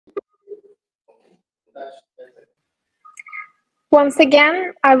Once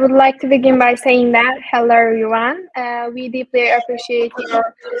again, I would like to begin by saying that hello everyone. We deeply appreciate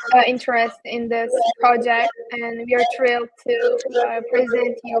your interest in this project, and we are thrilled to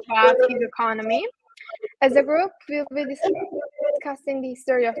present you about gig economy. As a group, we'll be discussing the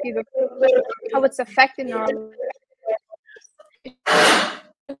history of gig economy, how it's affecting our lives.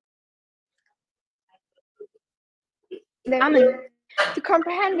 To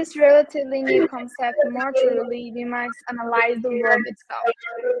comprehend this relatively new concept more truly, we must analyze the word itself.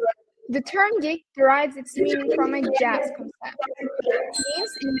 The term gig derives its meaning from a jazz concept. It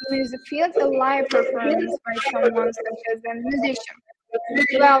means in the music field a live performance by someone such as a musician.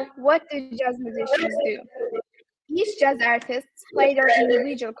 Well, what do jazz musicians do? Each jazz artists play their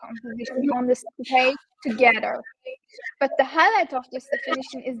individual composition on the stage together. But the highlight of this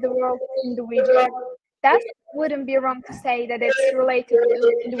definition is the word individual. That wouldn't be wrong to say that it's related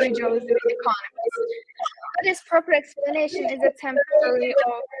to individualism in economics. But its proper explanation is a temporary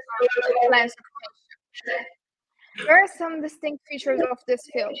or lens occupation. There are some distinct features of this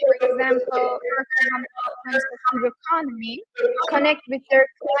field. For example, workers of the economy connect with their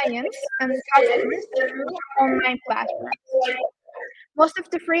clients and customers through online platforms. Most of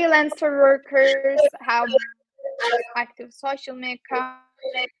the freelancer workers have active social media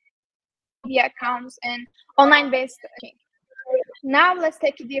accounts and online-based teaching. Now let's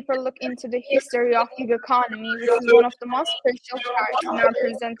take a deeper look into the history of gig economy, which is one of the most crucial parts in our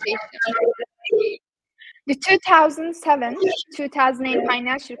presentation. The 2007-2008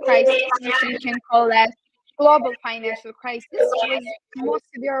 financial crisis, which we can call as global financial crisis, was the most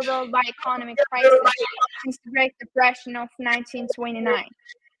severe worldwide economic crisis since the Great Depression of 1929.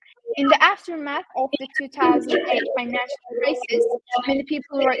 In the aftermath of the 2008 financial crisis, many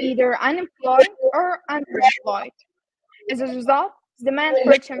people were either unemployed or underemployed. As a result, demand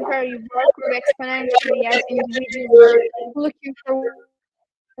for temporary work grew exponentially as individuals were looking for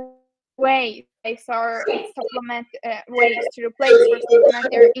ways or ways to replace or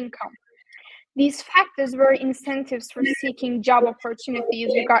supplement their income. These factors were incentives for seeking job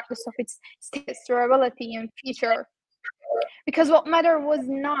opportunities regardless of its status, durability, and future. Because what mattered was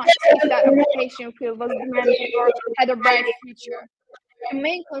not if that occupation field was demanding or had a bright future. The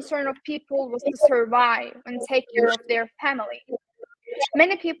main concern of people was to survive and take care of their family.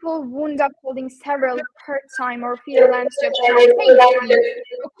 Many people wound up holding several part-time or freelance jobs simultaneously,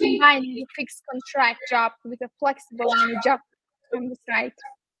 or combining a fixed contract job with a flexible new job on the side.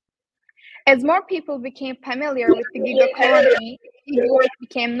 As more people became familiar with the gig economy, gig work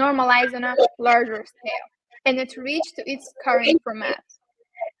became normalized on a larger scale, and it reached its current format.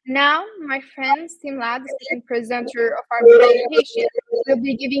 Now, my friend Simla, the second presenter of our presentation, will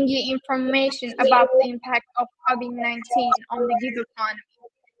be giving you information about the impact of COVID-19 on the gig economy.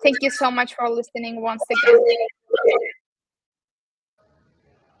 Thank you so much for listening once again.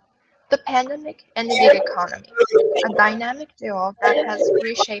 The pandemic and the gig economy, a dynamic duo that has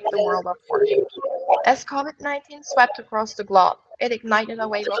reshaped the world of work. As COVID-19 swept across the globe, it ignited a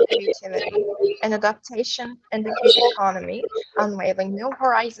wave of creativity and adaptation in the gig economy, unveiling new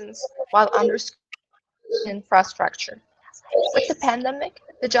horizons while underscoring infrastructure. With the pandemic,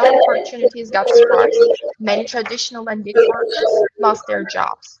 the job opportunities got sparse. Many traditional and gig workers lost their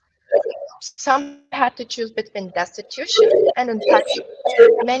jobs. Some had to choose between destitution and infection.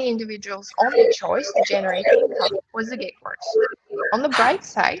 Many individuals' only choice to generate income was the gig work. On the bright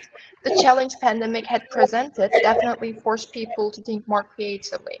side, the challenge pandemic had presented definitely forced people to think more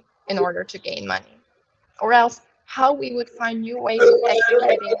creatively in order to gain money. Or else, how we would find new ways of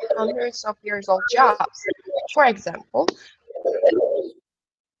executing hundreds of years old jobs. For example,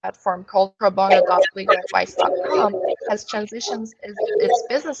 platform called probono.legaladvice.com has transitioned its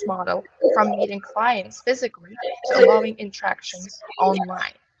business model from meeting clients physically to allowing interactions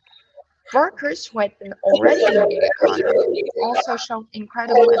online. Workers who had been already in the gig economy also showed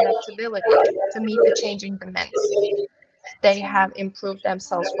incredible adaptability to meet the changing demands. They have improved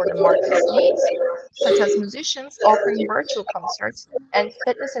themselves for the market's needs, such as musicians offering virtual concerts and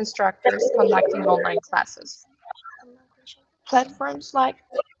fitness instructors conducting online classes. Platforms like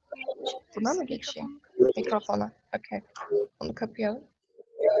Buna mı geçeyim? Mikrofona. Okay. Onu kapayalım.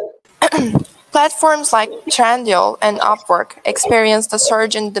 Platforms like Trendyol and Upwork experienced a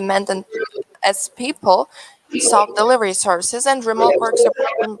surge in demand as people sought delivery services and remote work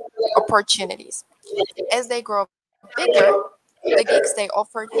opportunities. As they grow bigger, the gigs they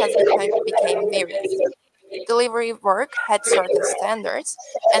offered became various. Delivery work had certain standards,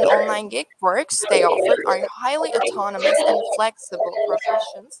 and online gig works they offered are highly autonomous and flexible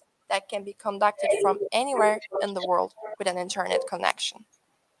professions that can be conducted from anywhere in the world with an internet connection.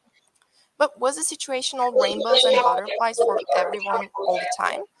 But was the situation all rainbows and butterflies for everyone all the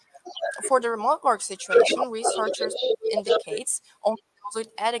time? For the remote work situation, researchers indicates only those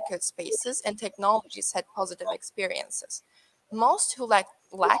with adequate spaces and technologies had positive experiences. Most who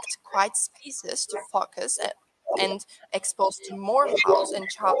lacked quiet spaces to focus and exposed to more house and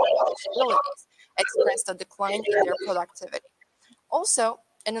child responsibilities expressed a decline in their productivity. Also,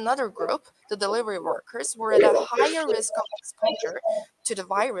 in another group, the delivery workers were at a higher risk of exposure to the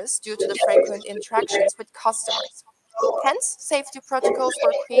virus due to the frequent interactions with customers. Hence, safety protocols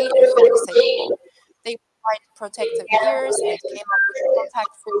were created for disabled. They provided protective gears and came up with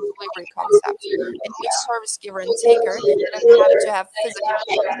contact-free delivery concept, in which service giver and taker didn't have to have physical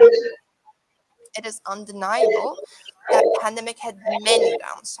contact. It is undeniable that pandemic had many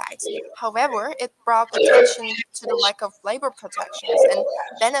downsides. However, it brought attention to the lack of labor protections and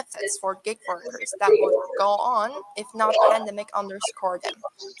benefits for gig workers that would go on if not pandemic underscored them,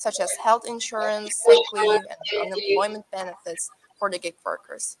 such as health insurance, sick leave, and unemployment benefits for the gig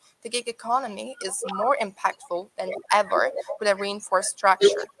workers. The gig economy is more impactful than ever with a reinforced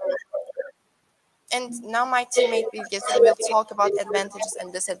structure. And now my teammate Bilgesi will talk about advantages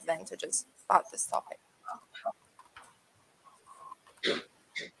and disadvantages about this topic.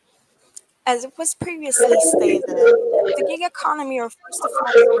 As it was previously stated, the gig economy refers to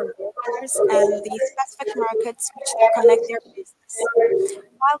flexible workers and the specific markets which they connect their business.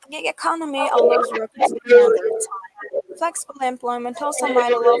 While the gig economy allows workers to plan their time, flexible employment also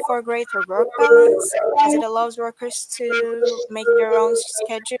might allow for greater work balance, as it allows workers to make their own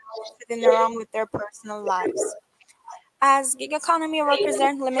schedule fitting around with their personal lives. As gig economy workers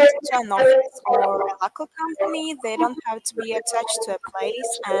aren't limited to an office or a local company, they don't have to be attached to a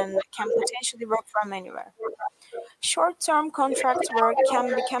place and can potentially work from anywhere. Short-term contract work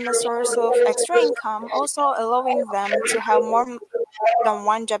can become a source of extra income, also allowing them to have more than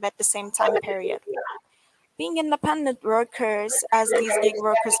one job at the same time period. Being independent workers, as these gig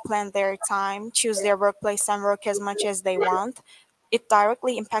workers plan their time, choose their workplace, and work as much as they want, it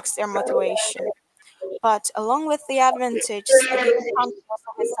directly impacts their motivation. But along with the advantages, the gig economy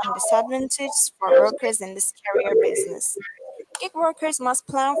also has some disadvantages for workers in this career business. Gig workers must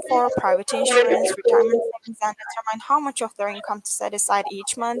plan for private insurance, retirement savings, and determine how much of their income to set aside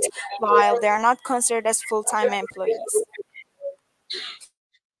each month, while they are not considered as full-time employees.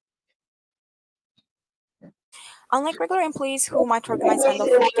 Unlike regular employees who might organize and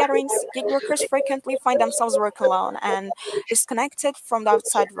food gatherings, gig workers frequently find themselves working alone and disconnected from the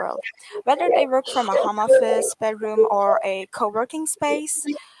outside world. Whether they work from a home office, bedroom, or a co-working space,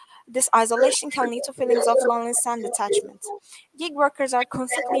 this isolation can lead to feelings of loneliness and detachment. Gig workers are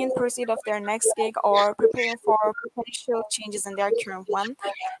constantly in pursuit of their next gig or preparing for potential changes in their current one.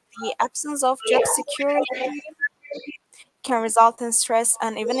 The absence of job security can result in stress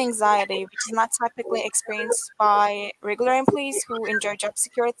and even anxiety, which is not typically experienced by regular employees who enjoy job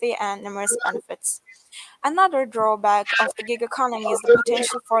security and numerous benefits. Another drawback of the gig economy is the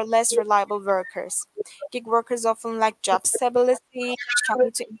potential for less reliable workers. Gig workers often lack job stability, which can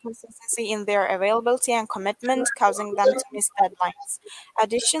lead to inconsistency in their availability and commitment, causing them to miss deadlines.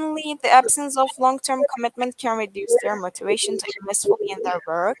 Additionally, the absence of long-term commitment can reduce their motivation to invest fully in their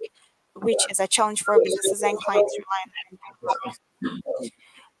work, which is a challenge for businesses and clients relying on gig work.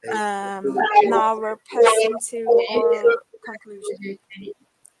 Now we're passing to our conclusion.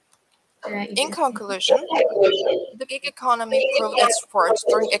 In conclusion, the gig economy proved its worth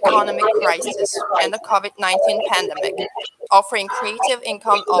during economic crisis and the COVID-19 pandemic, offering creative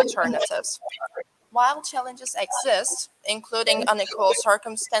income alternatives. While challenges exist, including unequal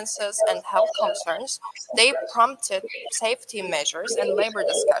circumstances and health concerns, they prompted safety measures and labor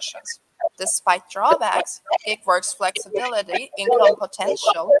discussions. Despite drawbacks, gig work's flexibility, income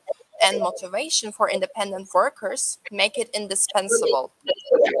potential, and motivation for independent workers make it indispensable.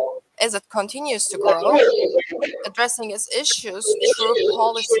 As it continues to grow, addressing its issues through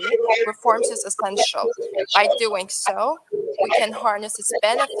policy reforms is essential. By doing so, we can harness its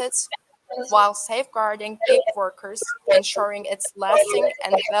benefits while safeguarding gig workers, ensuring its lasting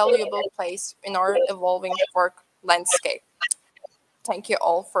and valuable place in our evolving work landscape. Thank you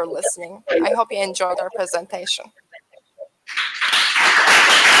all for listening. I hope you enjoyed our presentation.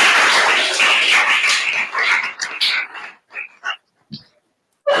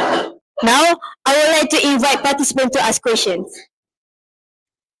 Now, I would like to invite participants to ask questions.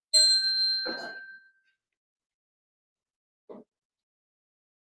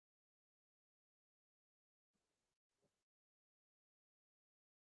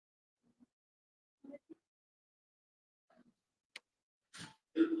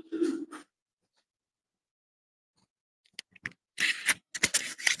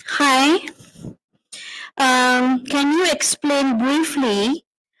 Hi. explain briefly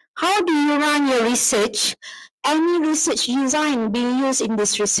how do you run your research? Any research design being used in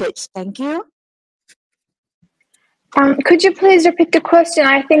this research? Thank you. Could you please repeat the question?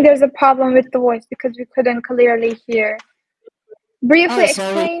 I think there's a problem with the voice because we couldn't clearly hear. Briefly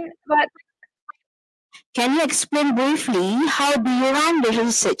explain, but can you explain briefly how do you run the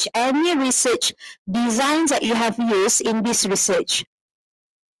research? Any research designs that you have used in this research?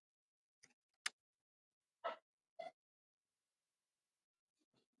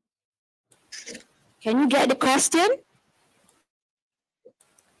 Can you get the question?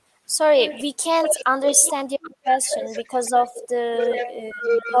 Sorry, we can't understand your question because of the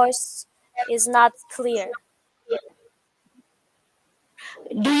voice is not clear.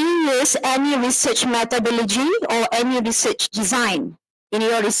 Do you use any research methodology or any research design in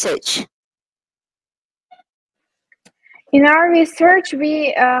your research? in our research,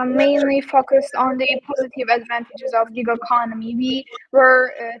 we mainly focused on the positive advantages of gig economy. We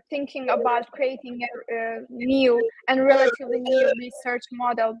were thinking about creating a new and relatively new research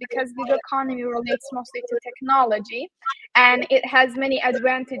model because gig economy relates mostly to technology and it has many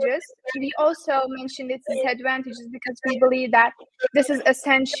advantages. We also mentioned its disadvantages because we believe that this is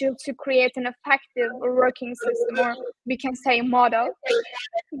essential to create an effective working system, or we can say model.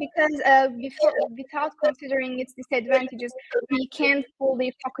 Because without considering its disadvantages, we can't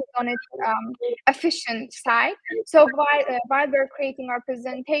fully focus on its efficient side. So while we're creating our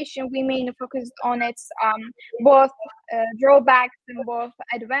presentation, we mainly focused on its both drawbacks and both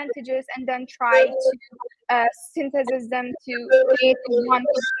advantages, and then try to synthesize them to create one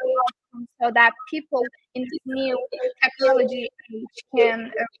outcome so that people in this new technology age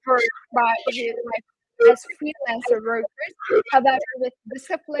can work as freelancer workers, however, with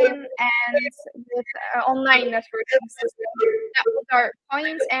discipline and with online networking system. That was our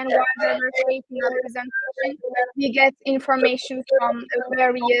points. And while we were creating our presentation, we get information from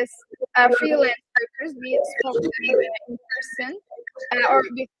various freelance workers, be it spoken in person or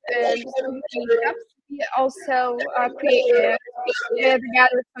with Zoom meetups. We also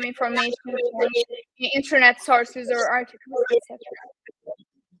gathered some information from internet sources or articles, etc.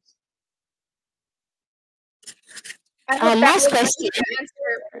 Last question.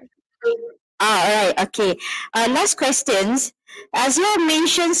 All right, okay. Last questions. As you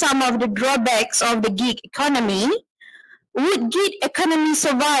mentioned some of the drawbacks of the gig economy, would gig economy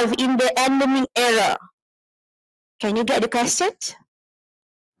survive in the endemic era? Can you get the question?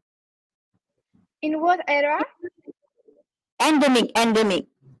 In what era? Endemic.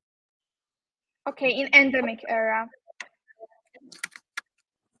 Okay, in endemic era.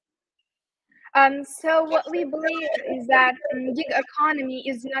 So what we believe is that gig economy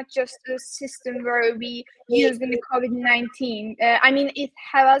is not just a system where we use in the COVID-19. I mean, it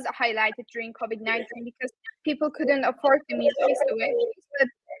was highlighted during COVID-19 because people couldn't afford to meet face to face. But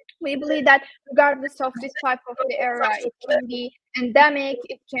we believe that regardless of this type of the era, it can be endemic,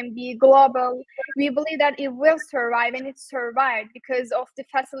 it can be global. We believe that it will survive, and it survived because of the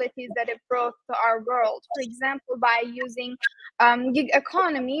facilities that it brought to our world. For example, by using gig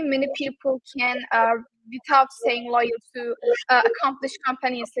economy, many people can, without staying loyal to accomplished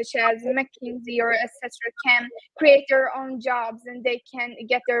companies such as McKinsey or etc., can create their own jobs and they can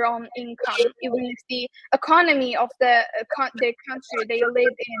get their own income, even if the economy of the country they live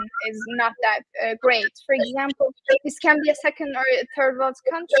in is not that great. For example, this can be a second or a third world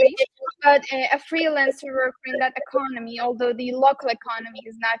country, but a freelancer worker in that economy, although the local economy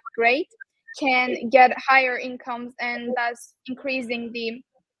is not great, can get higher incomes and thus increasing the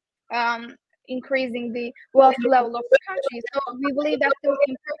wealth level of the country. So we believe that the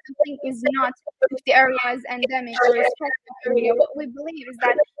important thing is not if the area is endemic or a specific area. What we believe is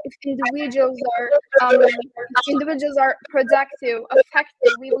that if individuals are productive,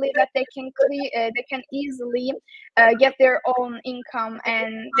 effective, we believe that they can easily get their own income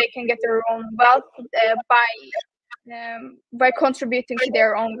and they can get their own wealth by contributing to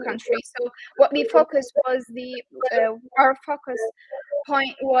their own country. So what we focused was our focus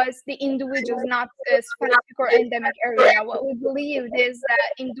point was the individuals, not a specific or endemic area. What we believed is that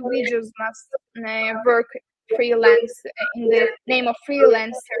individuals must work freelance in the name of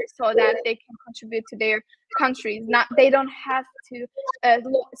freelancer so that they can contribute to their countries. They don't have to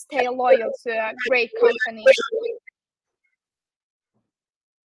stay loyal to a great company.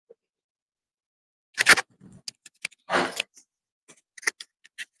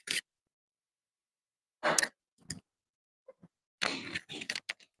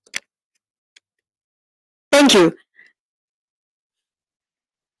 Thank you.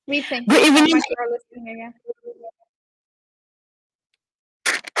 We thank you so much for listening again.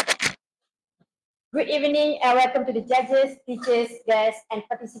 Good evening and welcome to the judges, teachers, guests, and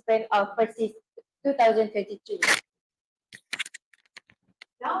participants of FIRST 2023.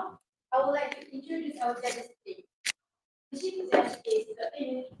 Now, I would like to introduce our judges today. The chief judge is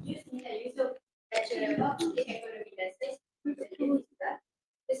Yusuf, lecturer of the economy and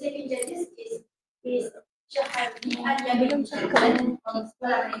the second judges is Ms. Shahardi Adyamin, of the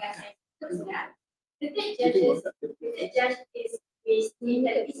third judge is Ms.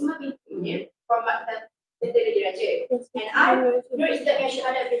 Nina Isma bin from the Raja. And I, Nur Izzat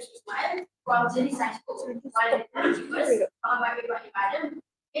Shahada bin Ismail from Jeli Science School. While the viewers, Muhammad Ibrahim Adam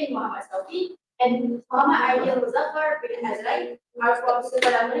and Muhammad Saufi and Muhammad Aidil Muzaffar bin Azrai are from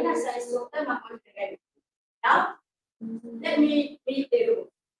Sekolah Menengah Sains Sultan Mahmud Negeri. Now, let me read the rules.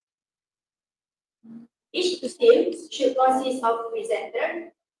 Each team should consist of a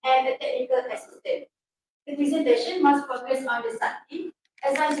presenter and a technical assistant. The presentation must focus on the SAKTI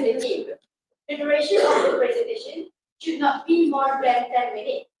assigned to the team. The duration of the presentation should not be more than 10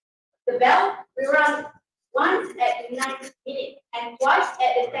 minutes. The bell will run once at the 9 minute and twice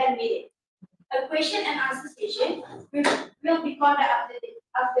at the 10 minute. A question and answer session will be conducted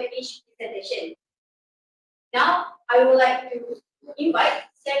after each presentation. Now, I would like to invite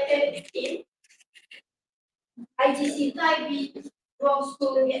second team, IGC TINGGI DUONG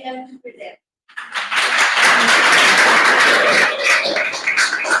School Vietnam to present.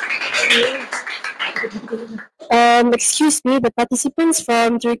 Excuse me, the participants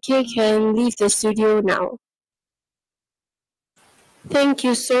from Turkey can leave the studio now. Thank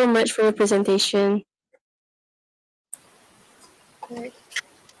you so much for your presentation.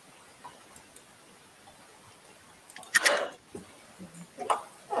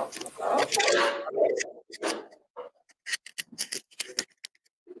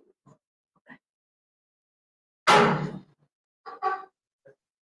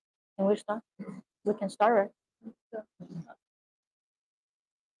 Can we start? We can start, right?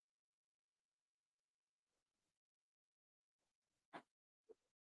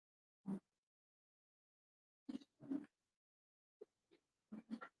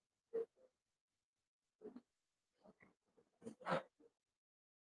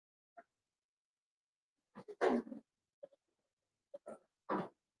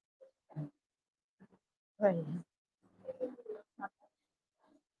 Right.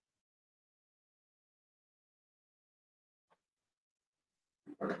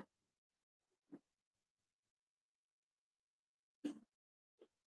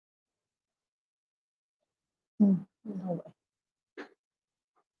 No way.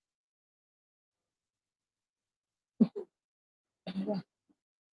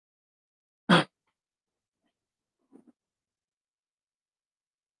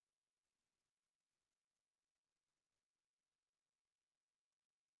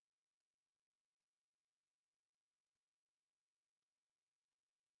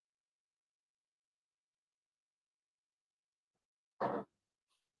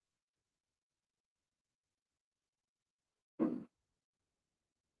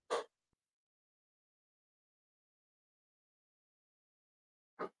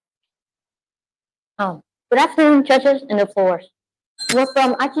 Good afternoon, judges and the floors. We're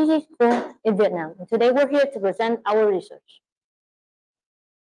from IGC School in Vietnam, and today we're here to present our research.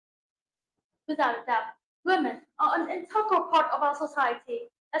 Without a doubt, women are an integral part of our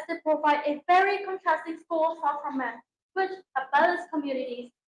society as they provide a very contrasting school from men, which have balanced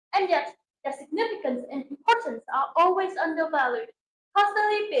communities, and yet their significance and importance are always undervalued,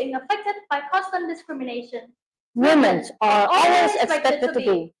 constantly being affected by constant discrimination. Women are always expected to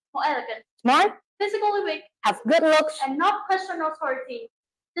be more elegant, smart, physically weak, have good looks, and not question authority.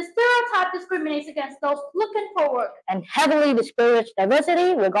 The stereotype discriminates against those looking forward and heavily discourage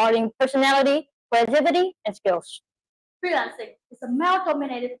diversity regarding personality, creativity, and skills. Freelancing is a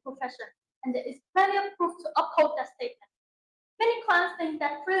male-dominated profession, and there is plenty of proof to uphold that statement. Many clients think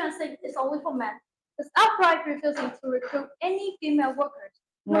that freelancing is only for men, thus outright refusing to recruit any female workers,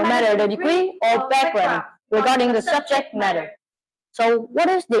 no matter the degree or background regarding the subject matter. So what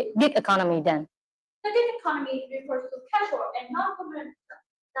is the gig economy then? The gig economy refers to casual and non-permanent jobs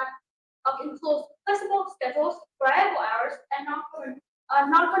that includes flexible schedules, variable hours, and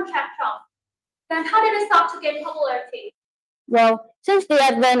non-contract jobs. Then how did it start to gain popularity? Well, since the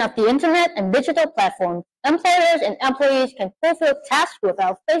advent of the internet and digital platforms, employers and employees can fulfill tasks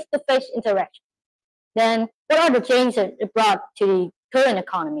without face-to-face interaction. Then what are the changes it brought to the current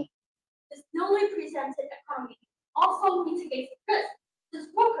economy? This newly presented economy also mitigates risk, since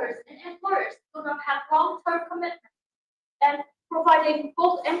workers and employers do not have long-term commitment, and providing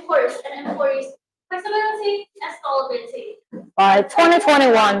both employers and employees flexibility, and scalability. By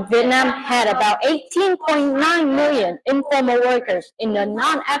 2021, Vietnam had about 18.9 million informal workers in the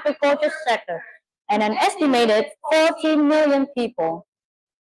non-agriculture sector and an estimated 14 million people.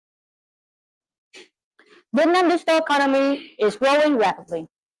 Vietnam's digital economy is growing rapidly.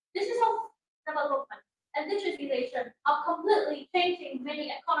 Digital development and digitization are completely changing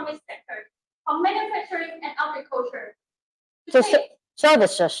many economic sectors, from manufacturing and agriculture to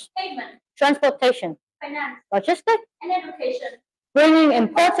services, payment, transportation, finance, logistics, and education, bringing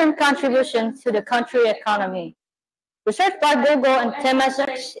important contributions to the country economy. Research by Google and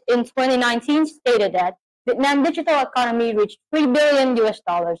Temasek in 2019 stated that Vietnam's digital economy reached $3 billion in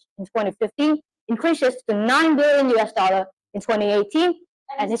 2015, increases to $9 billion in 2018,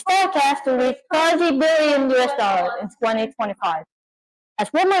 and is forecast to reach $30 billion in 2025.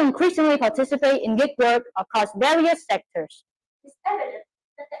 As women increasingly participate in gig work across various sectors, it's evident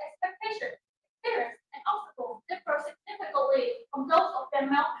that the expectations, experience, and obstacles differ significantly from those of their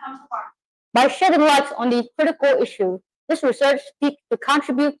male counterparts. By shedding light on these critical issues, this research seeks to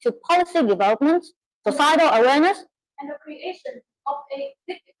contribute to policy developments, societal awareness, and the creation of a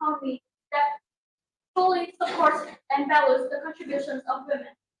gig economy that fully supports and values the contributions of women.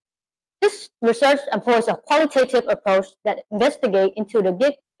 This research employs a qualitative approach that investigates into the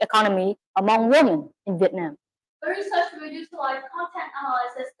gig economy among women in Vietnam. The research will utilize content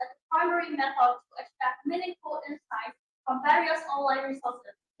analysis as the primary method to extract meaningful insights from various online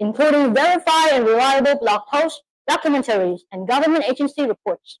resources, including verified and reliable blog posts, documentaries, and government agency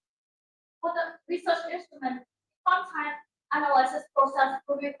reports. For the research instrument, the content analysis process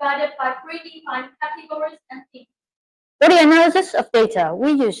will be guided by predefined categories and themes. For the analysis of data,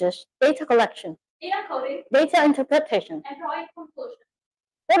 we use data collection, data coding, data interpretation, and drawing conclusions.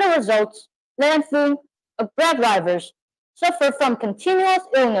 For the results, Lan Phuong, a Grab driver, suffered from continuous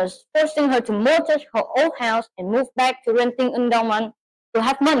illness, forcing her to mortgage her old house and move back to renting in Dong Mon to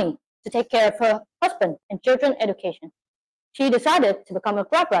have money to take care of her husband and children's education. She decided to become a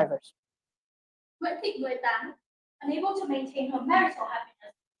Grab driver. Nguyễn Thị Người Tán, unable to maintain her marital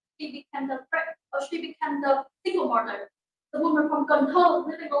happiness, she became the single mother. The woman from Cần Thơ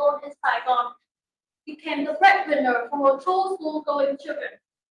living alone in Saigon became the breadwinner for her two school-going children.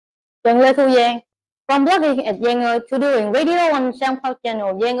 Trần Lê Thu Giang, from blogging at Giang to doing radio on SoundCloud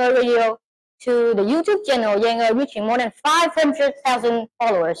channel Giang Radio to the YouTube channel Giang reaching more than 500,000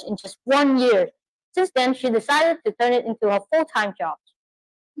 followers in just 1 year. Since then, she decided to turn it into her full-time job.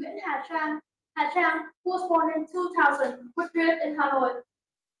 Nguyễn Hà Trang, who was born in 2000, was raised in Hanoi.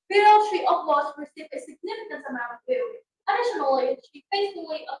 Videos she uploads receive a significant amount of views. Additionally, she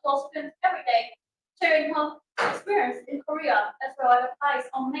faithfully uploads films every day, sharing her experience in Korea as well as advice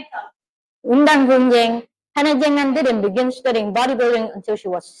on makeup. Nguyễn Đăng Hương Giang, Hannah Giang Anh didn't begin studying bodybuilding until she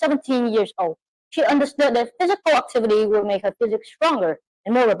was 17 years old. She understood that physical activity would make her physique stronger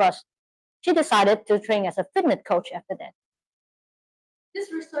and more robust. She decided to train as a fitness coach after that.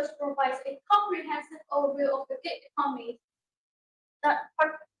 This research provides a comprehensive overview of the gig economy that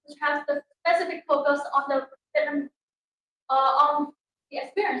has the specific focus on the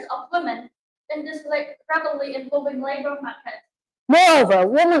experience of women in this rapidly evolving labor market. Moreover,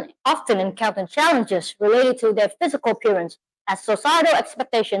 women often encounter challenges related to their physical appearance as societal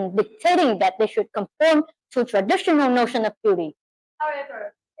expectations dictating that they should conform to traditional notion of beauty.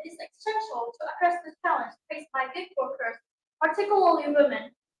 However, it is essential to address the challenge faced by gig workers, particularly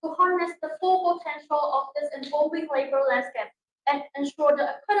women, to harness the full potential of this evolving labor landscape and ensure the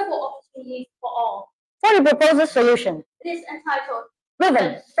equitable opportunities for all. For the proposed solution, it is entitled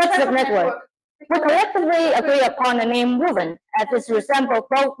Women Separate Network. We collectively agree upon the name woman as it resembles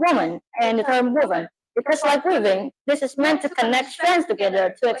both woman and the term woman, because like weaving, this is meant to connect strands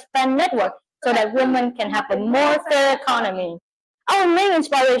together to expand network so that women can have a more fair economy. Our main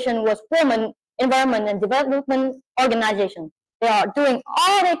inspiration was Women Environment and Development Organization. They are doing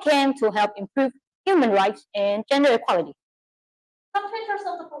all they can to help improve human rights and gender equality. Some features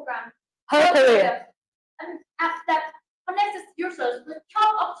of the program: Her Career, an app that connects users with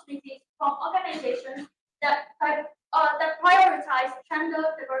job opportunities from organizations that prioritize gender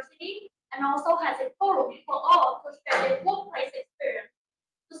diversity and also has a forum for all to share their workplace experience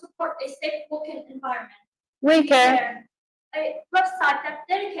to support a safe working environment. We Care, a website that's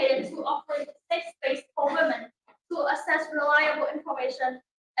dedicated to offering a safe space for women to access reliable information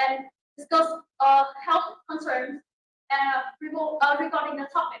and discuss health concerns regarding the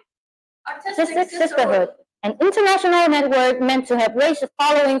topic. Artistic Sisterhood, an international network meant to have raised a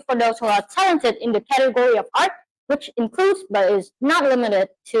following for those who are talented in the category of art, which includes but is not limited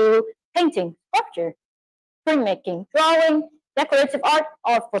to painting, sculpture, printmaking, drawing, decorative art,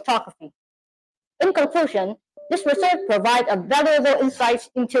 or photography. In conclusion, this research provides a valuable insights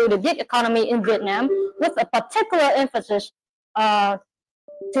into the gig economy in Vietnam, with a particular emphasis on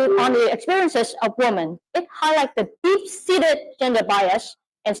the experiences of women. It highlights the deep-seated gender bias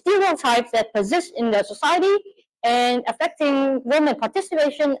and stereotypes that persist in the society and affecting women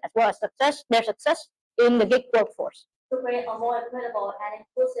participation as well as their success in the gig workforce. To create a more equitable and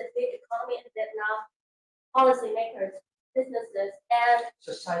inclusive gig economy in Vietnam, policymakers, businesses, and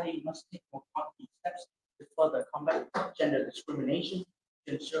society must take more concrete steps to further combat gender discrimination,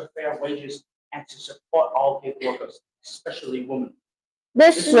 to ensure fair wages, and to support all gig workers, especially women.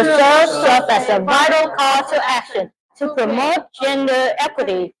 This research serves as a vital call to action to promote gender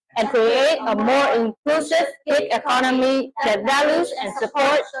equity and create a more inclusive gig economy that values and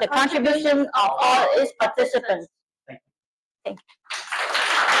supports the contribution of all its participants. Thank you.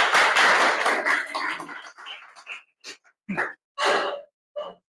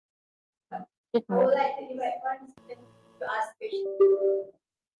 I would like to invite participants to ask questions.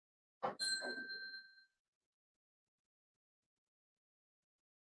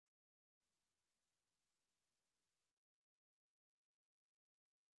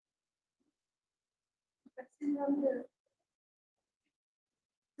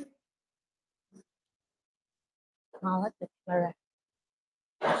 Not the camera.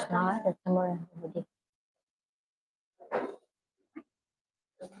 It's not the camera. Thank you.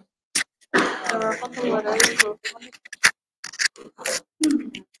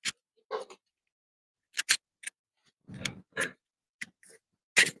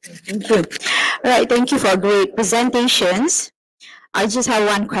 All right, thank you for great presentations. I just have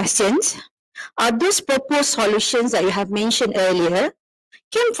one question. Are these proposed solutions that you have mentioned earlier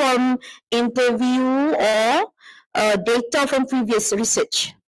came from interview or data from previous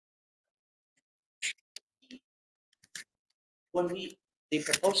research? The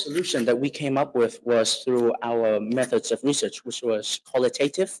proposed solution that we came up with was through our methods of research, which was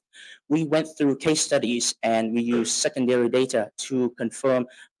qualitative. We went through case studies and we used secondary data to confirm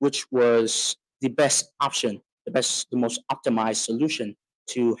which was the best option, the most optimized solution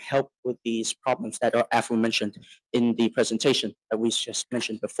to help with these problems that are aforementioned in the presentation that we just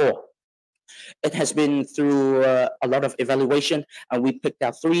mentioned before. It has been through a lot of evaluation, and we picked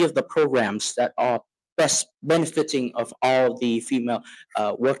out 3 of the programs that are best benefiting of all the female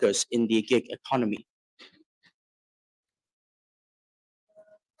workers in the gig economy.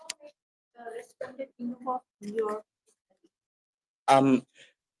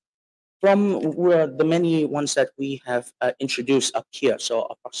 From the many ones that we have introduced up here, so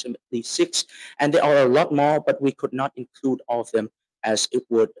approximately 6, and there are a lot more, but we could not include all of them as it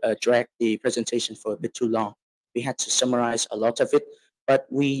would drag the presentation for a bit too long. We had to summarize a lot of it, but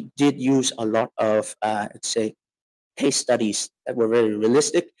we did use a lot of, let's say, case studies that were very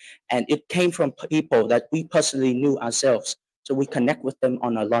realistic, and it came from people that we personally knew ourselves, so we connect with them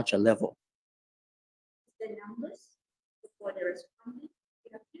on a larger level. The numbers before the responding.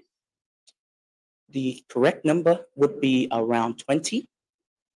 The correct number would be around 20.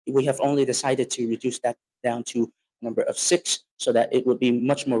 We have only decided to reduce that down to a number of 6 so that it would be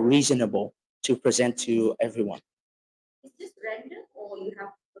much more reasonable to present to everyone. Is this random or you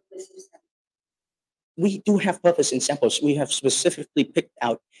have purpose in samples? We do have purpose in samples. We have specifically picked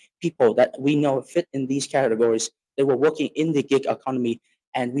out people that we know fit in these categories. They were working in the gig economy,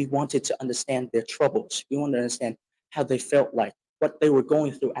 and we wanted to understand their troubles. We wanted to understand how they felt like, what they were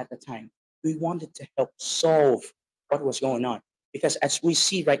going through at the time. We wanted to help solve what was going on. Because as we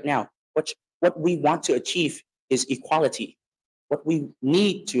see right now, what we want to achieve is equality. What we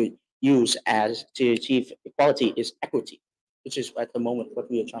need to use to achieve equality is equity, which is at the moment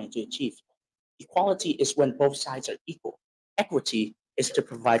what we are trying to achieve. Equality is when both sides are equal. Equity is to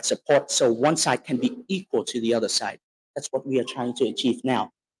provide support so one side can be equal to the other side. That's what we are trying to achieve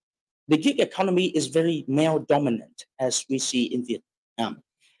now. The gig economy is very male dominant, as we see in Vietnam.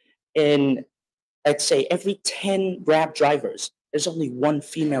 In, let's say, every 10 Grab drivers, there's only 1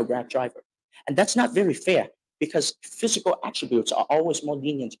 female Grab driver. And that's not very fair, because physical attributes are always more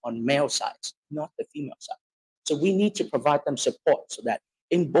lenient on male sides, not the female side. So we need to provide them support so that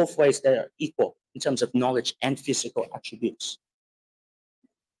in both ways they are equal in terms of knowledge and physical attributes.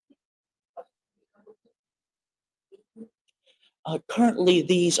 Currently,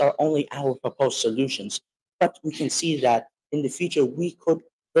 these are only our proposed solutions, but we can see that in the future, we could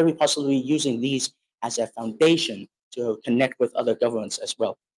very possibly be using these as a foundation to connect with other governments as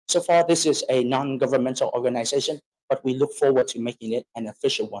well. So far, this is a non-governmental organization, but we look forward to making it an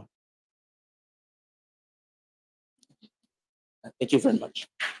official one. Thank you very much.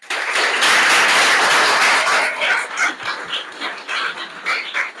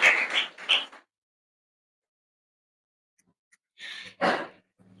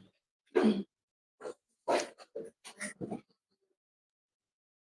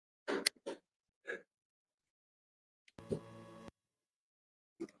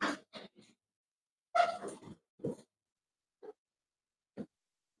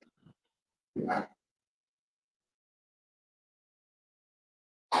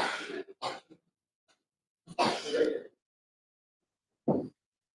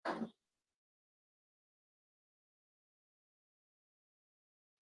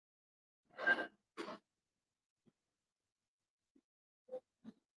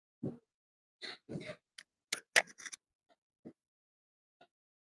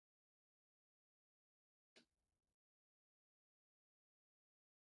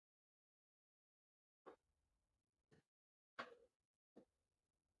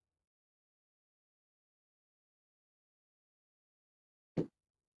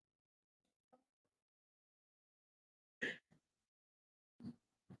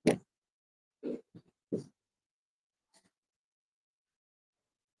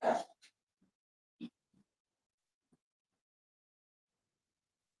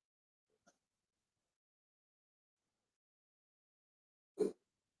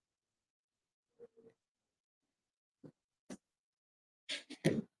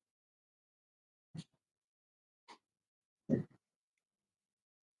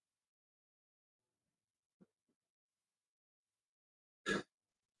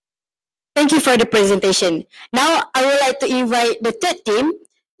 Thank you for the presentation. Now, I would like to invite the third team,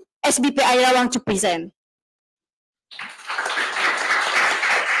 SBPI Rawang, to present.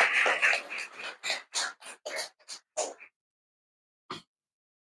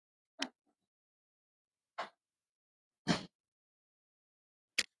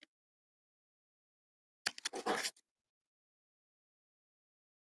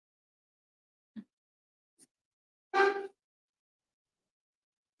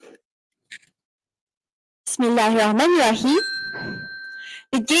 Bismillahirrahmanirrahim.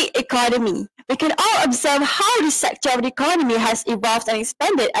 The gig economy. We can all observe how this sector of the economy has evolved and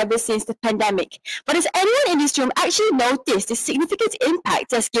expanded ever since the pandemic. But does anyone in this room actually notice the significant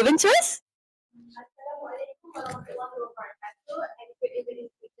impact it's given to us? Assalamualaikum warahmatullahi wabarakatuh, and good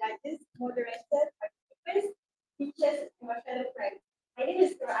evening to judges, moderators, participants, teachers, and my fellow friends. My name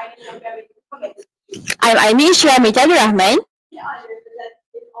is Surah Aini, and I'm very comment. I'm Aini Ishra Mitanur Rahman. We are the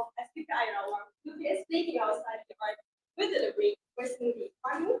representative of SBPI Rawang to be explaining our study on food delivery versus the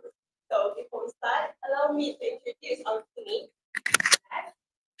economy. So before we start, allow me to introduce our team.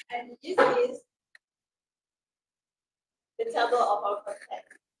 And this is the table of our content.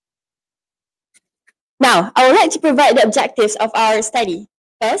 Now, I would like to provide the objectives of our study.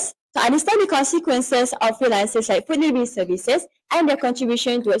 First, to understand the consequences of freelancers like food delivery services and their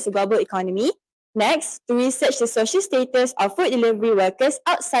contribution towards the global economy. Next, to research the social status of food delivery workers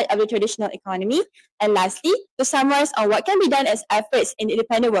outside of the traditional economy. And lastly, to summarize on what can be done as efforts in the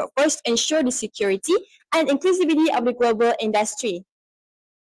independent workforce to ensure the security and inclusivity of the global industry.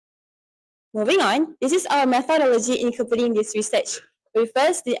 Moving on, this is our methodology in completing this research. We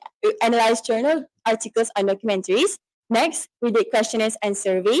first analyze journal articles and documentaries. Next, we did questionnaires and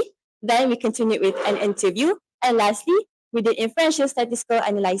survey. Then we continued with an interview. And lastly, we did inferential statistical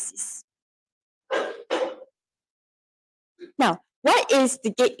analysis. Now, what is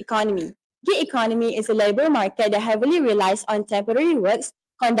the gig economy? Gig economy is a labor market that heavily relies on temporary works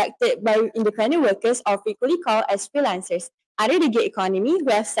conducted by independent workers, or frequently called as freelancers. Under the gig economy,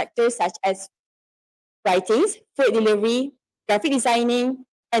 we have sectors such as writings, food delivery, graphic designing,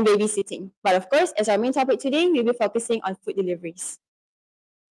 and babysitting. But of course, as our main topic today, we'll be focusing on food deliveries.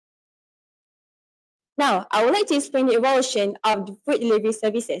 Now, I would like to explain the evolution of the food delivery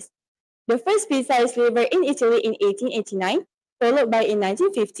services. The first pizza is delivered in Italy in 1889, followed by in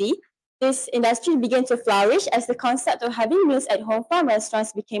 1950. This industry began to flourish as the concept of having meals at home from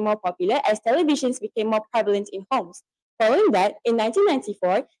restaurants became more popular as televisions became more prevalent in homes. Following that, in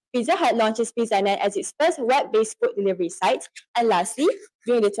 1994, Pizza Hut launches PizzaNet as its first web-based food delivery site. And lastly,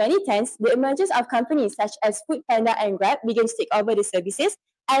 during the 2010s, the emergence of companies such as Foodpanda and Grab began to take over the services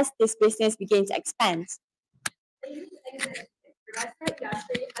as this business began to expand. The restaurant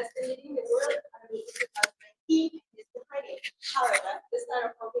industry has been leading the world economy in 2019 and is behind it. However, the start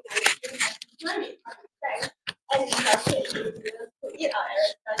of COVID-19 has declined economic strength and disrupted individuals who eat our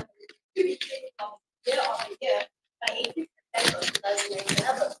restaurants from year-on-year by 80% from 2019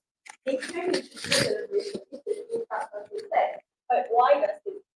 levels. They turn into food delivery is the new platform instead. But why does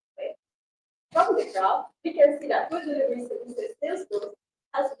this happen? From the graph, we can see that food delivery services sales growth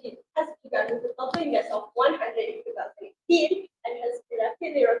has begun with a total index of 100 in 2018 and has been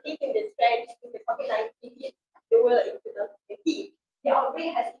rapidly repeating this trend since the COVID-19 hit the world in 2020. The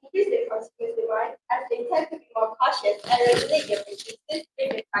outbreak has increased the consumer demand as they tend to be more cautious and regulate their purchases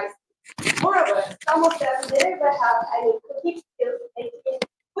during the crisis. Moreover, some of them never have any cooking skills, making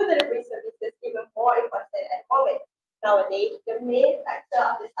food delivery services even more important at the moment. Nowadays, the main factor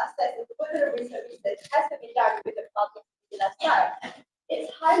of the success in food delivery services has to be done with the public lifestyle. Its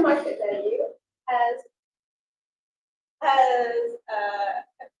high market value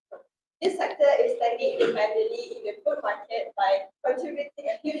this sector is standing independently in the food market by contributing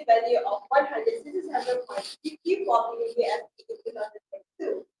a huge value of 167.54 million USD in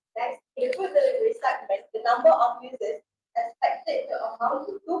 2022. Next, in the food delivery segment, the number of users expected to amount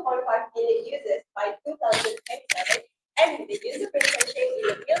to 2.5 million users by 2027, and the user penetration in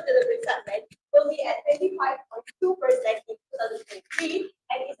the meal delivery segment will be at 25.2% in 2023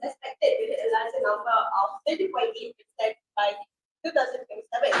 and is expected to hit a larger number of 30.8% by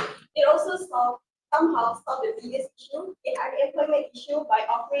 2027. It also somehow solved the biggest issue, the unemployment issue, by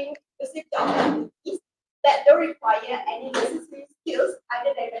offering inclusive job opportunities that don't require any necessary skills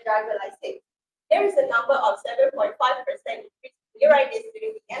other than a driver license. There is a number of 7.5% increase in new riders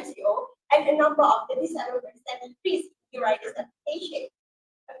during the MCO and a number of 37% increase in new riders application.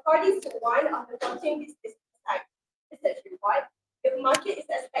 According to one of the Fortune Business Insights research report, the market is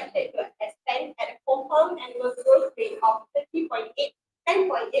expected to expand at a compound annual growth rate of 10.8%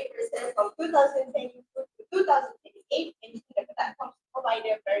 from 2022 to 2028, making the platform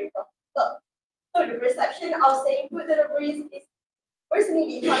provider very profitable. So the perception of saying food deliveries is worsening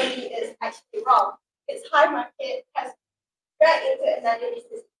the economy is actually wrong. Its high market has dragged into another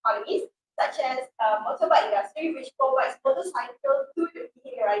business economies, such as motorbike industry, which provides motorcycle to the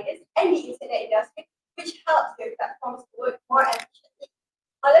vehicle riders, and the internet industry, which helps the platforms to work more efficiently.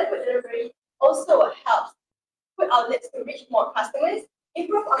 Online food delivery also helps food outlets to reach more customers,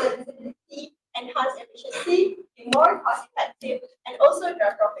 improve online visibility, enhance efficiency, be more cost effective, and also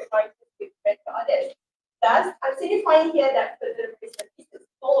drive profit margins with better orders. Thus, I'm signifying here that food delivery services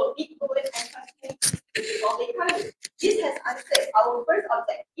follow big goals and customers to evolve the economy. This has answered our first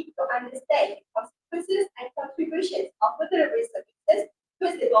objective to understand the consequences and contributions of food delivery services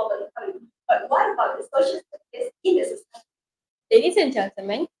towards the global economy. But what about the social services in the society? Ladies and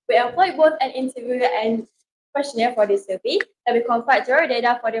gentlemen, we employed both an interview and questionnaire for this survey that we compiled your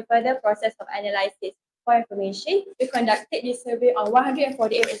data for the further process of analysis. For information, we conducted this survey on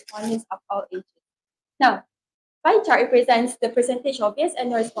 148 respondents of all ages. Now, pie chart represents the percentage of yes and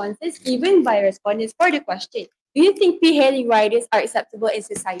no responses given by respondents for the question. Do you think p-hailing riders are acceptable in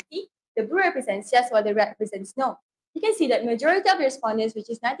society? The blue represents yes while the red represents no. You can see that majority of the respondents, which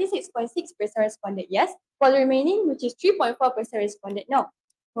is 96.6%, responded yes, while the remaining, which is 3.4%, responded no.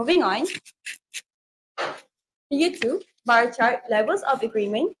 Moving on. Figure 2, bar chart levels of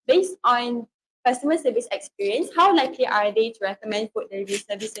agreement based on customer service experience. How likely are they to recommend food delivery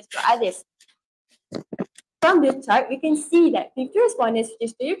services to others? From the chart, we can see that 50 respondents,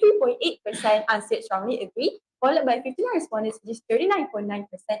 which is 33.8%, answered strongly agree, followed by 59 respondents, which is 39.9%,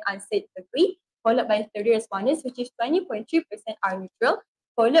 answered agree, followed by 30 respondents, which is 20.3%, are neutral,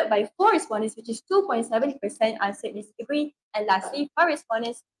 followed by 4 respondents, which is 2.7%, answered disagree, and lastly, 5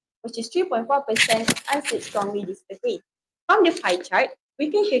 respondents, which is 3.4%, answered strongly disagree. From the pie chart, we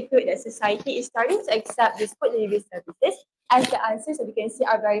can conclude that society is starting to accept these food delivery services, as the answers that we can see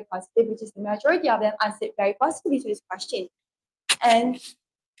are very positive, which is the majority of them answered very positively to this question. And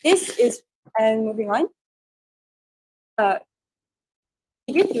this is, and moving on,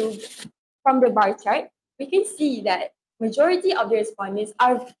 figure 2, from the bar chart, we can see that majority of the respondents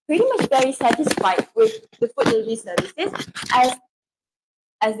are pretty much very satisfied with the food delivery services,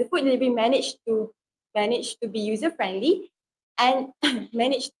 as the food delivery managed to be user-friendly and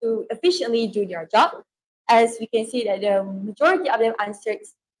managed to efficiently do their job. As we can see that the majority of them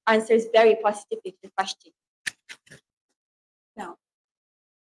answers very positively to the question. Now,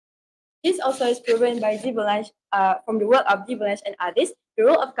 this also is proven by DUONG, from the work of DUONG and others, the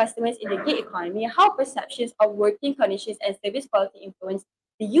role of customers in the gig economy, how perceptions of working conditions and service quality influence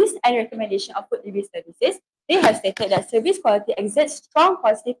the use and recommendation of food delivery services. They have stated that service quality exerts strong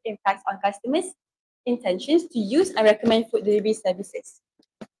positive impacts on customers' intentions to use and recommend food delivery services.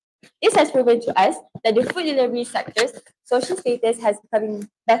 This has proven to us that the food delivery sector's social status has become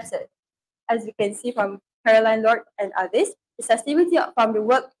better. As we can see from Caroline Lord and others, the sustainability from the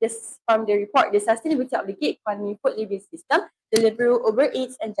report, the sustainability of the gig economy food delivery system, Deliveroo, Uber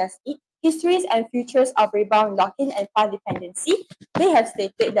Eats, and Just Eat, histories and futures of rebound lock-in and fund dependency. They have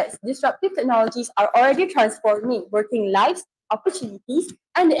stated that disruptive technologies are already transforming working lives, opportunities,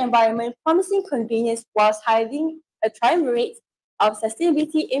 and the environment, promising convenience whilst having a triumvirate of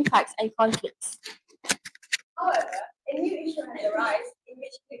sustainability impacts and conflicts. However, a new issue has arisen in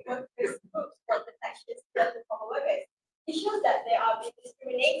which gig workers groups want protections to the former workers. It shows that they are being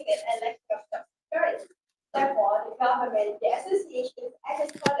discriminated and lacking of job security. Therefore, the government, the associations, and the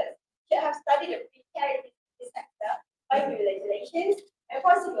scholars should have studied the precarity of the sector by new regulations,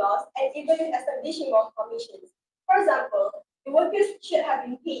 enforcing laws, and even establishing more commissions. For example, the workers should have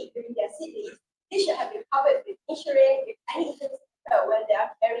been paid during their sick leave. They should have been covered with insurance if any incidents occur when they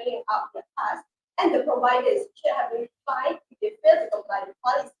are carrying out their tasks, and the providers should have been fined if they fail to comply with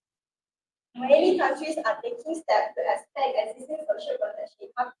policy. Many countries are taking steps to extend existing social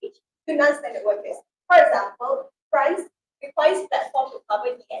protection coverage to non-standard workers. For example, France requires platforms to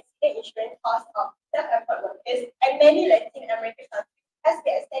cover the accident insurance costs of self-employed workers, and many Latin American countries has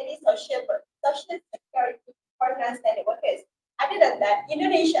been extending social security for non-standard workers. Other than that,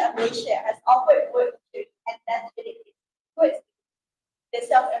 Indonesia and Malaysia has offered work insurance and death benefits towards the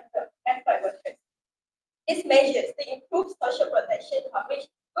self-employed workers. These measures to improve social protection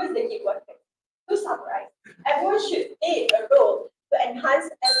coverage towards the gig workers. To summarize, everyone should play a role to enhance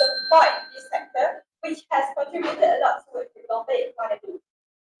and support this sector, which has contributed a lot towards the global economy.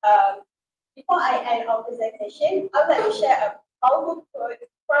 Before I end our presentation, I would like to share a powerful quote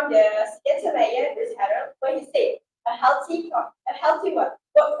from the Seattle Mayor, Bruce Harrell, where he said, a healthy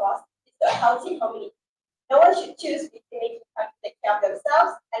workforce is a healthy community. No one should choose between making time to take care of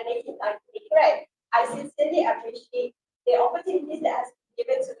themselves and making time to be correct. I sincerely appreciate the opportunities that has been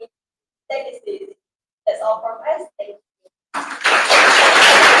given to me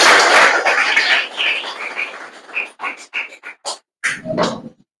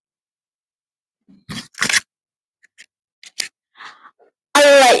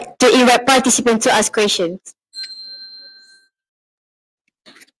like to invite participants to ask questions.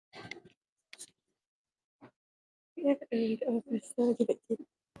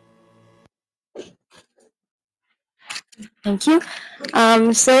 Thank you.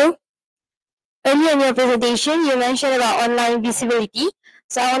 So earlier in your presentation, you mentioned about online visibility.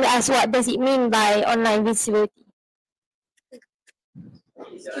 So I want to ask, what does it mean by online visibility?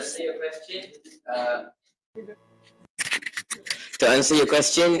 To answer your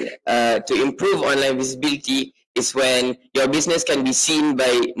question, to improve online visibility is when your business can be seen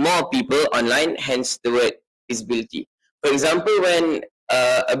by more people online, hence the word visibility. For example, when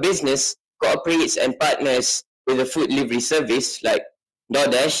a business cooperates and partners with a food delivery service like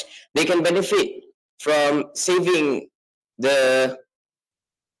DoorDash, they can benefit from saving the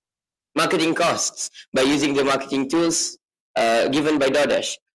marketing costs by using the marketing tools given by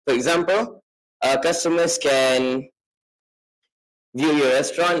DoorDash. For example, customers can view your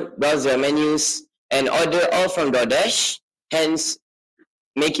restaurant, browse your menus, and order all from DoorDash, hence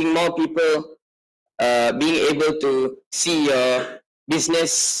making more people being able to see your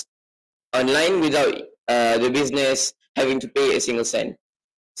business online without the business having to pay a single cent.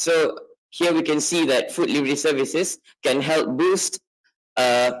 So here we can see that food delivery services can help boost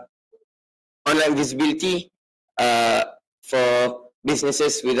online visibility for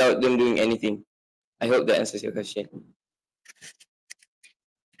businesses without them doing anything. I hope that answers your question.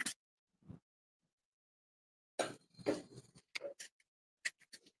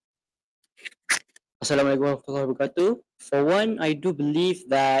 Assalamualaikum warahmatullahi wabarakatuh. For one, I do believe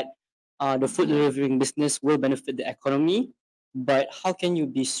that the food delivering business will benefit the economy, but how can you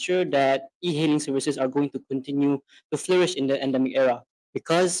be sure that e-hailing services are going to continue to flourish in the endemic era?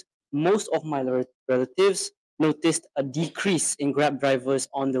 Because most of my relatives noticed a decrease in Grab drivers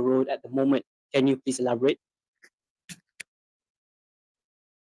on the road at the moment. Can you please elaborate?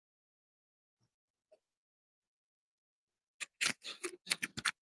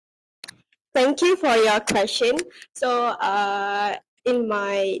 Thank you for your question. So, in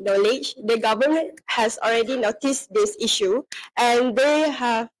my knowledge, the government has already noticed this issue, and they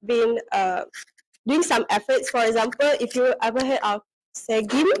have been doing some efforts. For example, if you ever heard of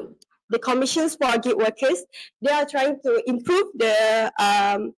SEGIM, the commissions for gig workers, they are trying to improve the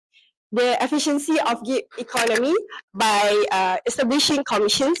efficiency of gig economy by establishing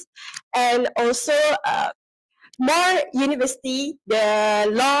commissions, and also more university,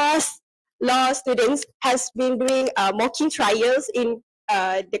 the law students has been doing mocking trials in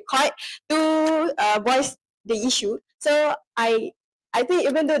the court to voice the issue. So I think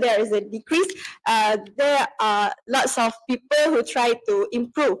even though there is a decrease, there are lots of people who try to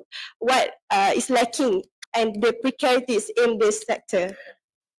improve what is lacking and the precarities in this sector.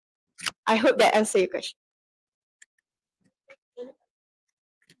 I hope that answers your question.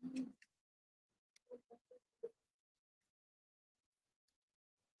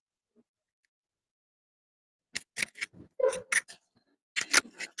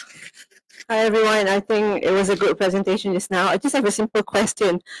 Hi everyone, I think it was a good presentation just now. I just have a simple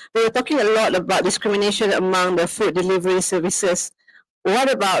question. We were talking a lot about discrimination among the food delivery services.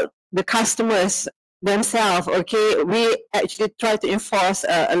 What about the customers themselves? Okay, we actually try to enforce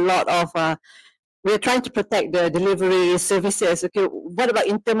a lot of, we're trying to protect the delivery services. Okay, what about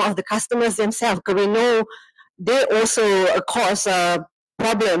in terms of the customers themselves? Because we know they also cause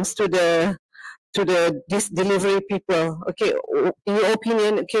problems to this delivery people. Okay, in your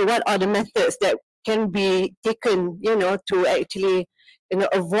opinion, okay, what are the methods that can be taken, to actually,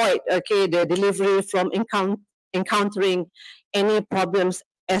 avoid, okay, the delivery from encountering any problems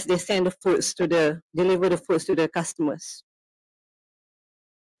as they send the foods to deliver the foods to the customers?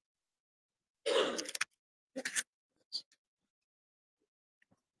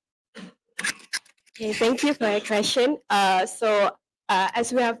 Okay, thank you for your question.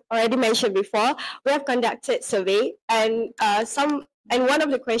 As we have already mentioned before, we have conducted survey, and one of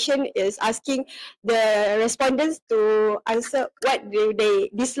the question is asking the respondents to answer what do they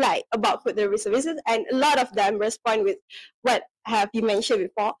dislike about food delivery services, and a lot of them respond with what have you mentioned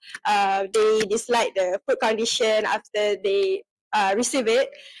before. They dislike the food condition after they receive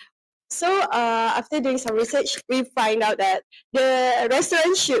it. So after doing some research, we find out that the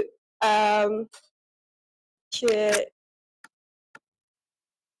restaurant should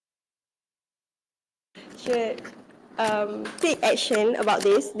take action about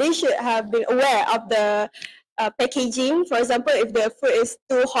this. They should have been aware of the packaging. For example, if the food is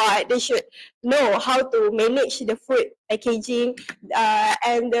too hot, they should know how to manage the food packaging.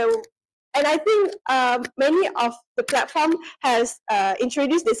 And I think many of the platform has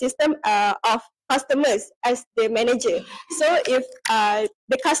introduced the system of customers as the manager. So if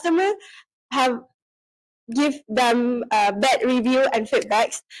the customer have give them bad review and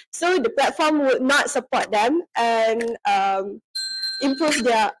feedbacks, so the platform would not support them and improve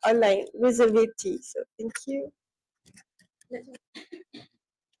their online visibility. So thank you.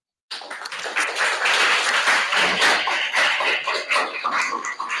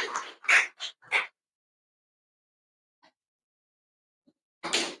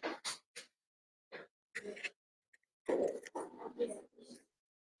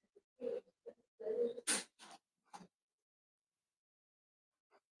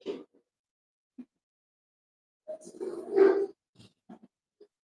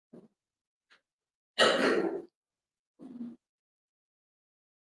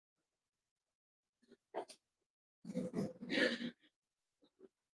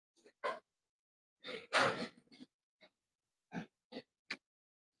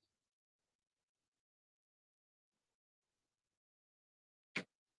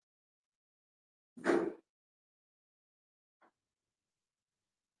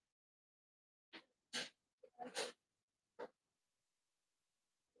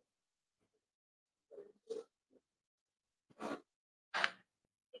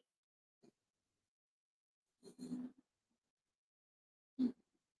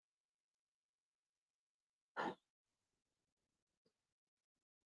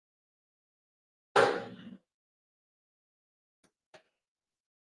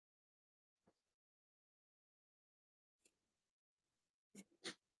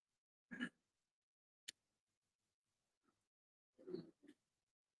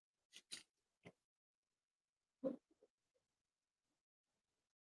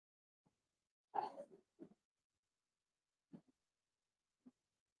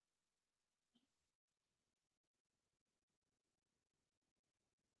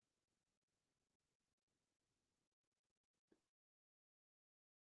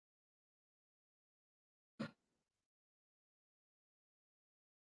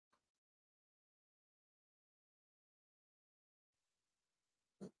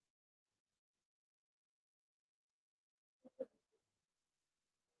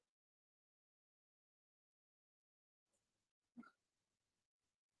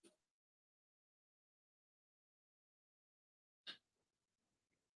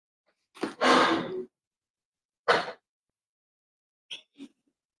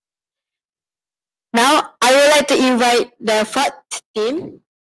 Now, I would like to invite the fourth team,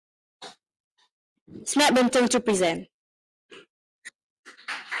 SMAP BENTONG, to present.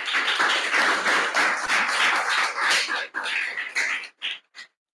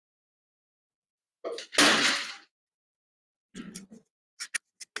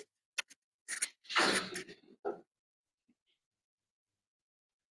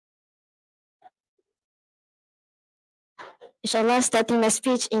 Inshallah, starting my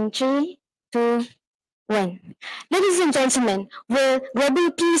speech in 3, 2, 1. Ladies and gentlemen, will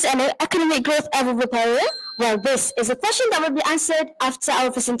global peace and economic growth ever be parallel? Well, this is a question that will be answered after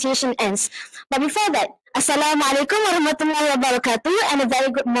our presentation ends. But before that, Assalamualaikum warahmatullahi wabarakatuh, and a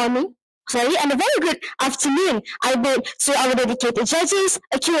very good morning. And a very good afternoon. I bid to our dedicated judges,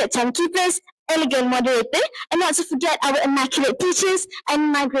 accurate timekeepers, elegant moderator, and not to forget our immaculate teachers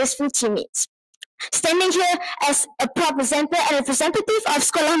and my graceful teammates. Standing here as a proud presenter and representative of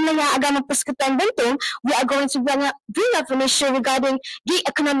Sekolah Menengah Agama Persekutuan Bentong, we are going to bring up an issue regarding gig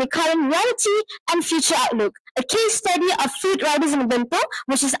economy current reality and future outlook, a case study of food riders in Bentong,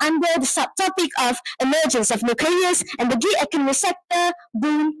 which is under the subtopic of emergence of new careers and the gig economy sector,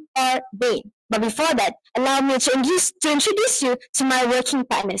 Boon or Bane. But before that, allow me to introduce you to my working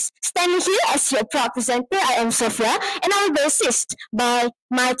partners. Standing here as your proud presenter, I am Sophia, and I will be assisted by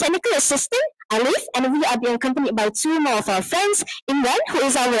my technical assistant, Alif, and we are being accompanied by two more of our friends, Imran, who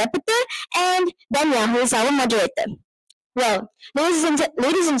is our rapporteur, and Danya, who is our moderator. Well, ladies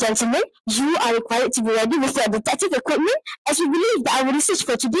and gentlemen, you are required to be ready with your detective equipment, as we believe that our research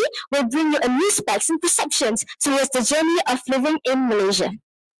for today will bring you a new specs and perceptions towards the journey of living in Malaysia.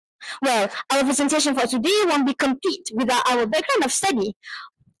 Well, our presentation for today won't be complete without our background of study.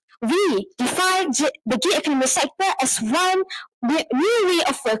 We define the gig economy sector as one new way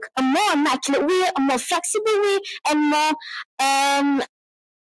of work, a more immaculate way, a more flexible way, and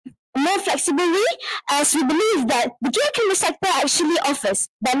more flexible way, as we believe that the gig economy sector actually offers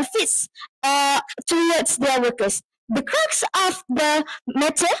benefits towards their workers. The crux of the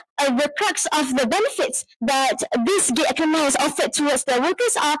matter, the crux of the benefits that this gig economy has offered towards their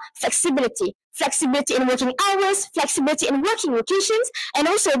workers are flexibility. flexibility in working hours, flexibility in working locations, and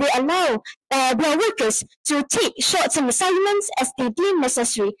also they allow their workers to take short-term assignments as they deem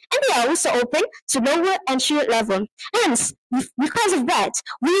necessary, and they are also open to lower entry level. Hence, because of that,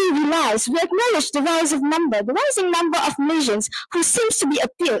 we acknowledge the rising number of Malaysians who seems to be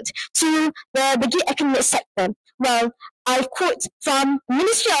appealed to the gig economic sector. Well, I quote from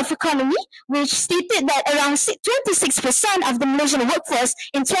Ministry of Economy, which stated that around 26% of the Malaysian workforce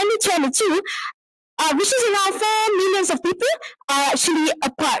in 2022, which is around 4 million of people, are actually a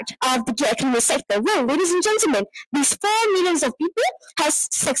part of the gig economic sector. Well, ladies and gentlemen, these 4 million of people has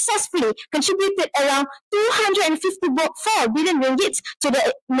successfully contributed around 254 billion ringgit to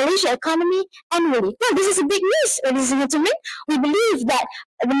the Malaysia economy annually. Well, this is a big news, ladies and gentlemen. We believe that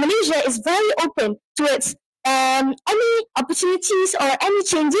Malaysia is very open towards any opportunities or any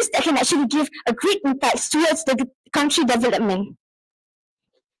changes that can actually give a great impact towards the country development.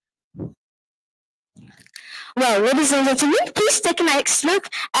 Well, ladies and gentlemen, please take a next look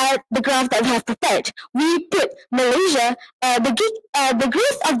at the graph that we have prepared. We put Malaysia, the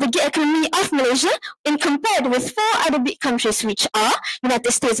growth of the gig economy of Malaysia in compared with 4 other big countries, which are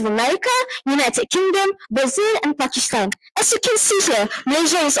United States of America, United Kingdom, Brazil, and Pakistan. As you can see here,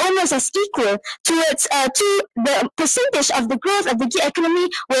 Malaysia is almost as equal towards to the percentage of the growth of the gig economy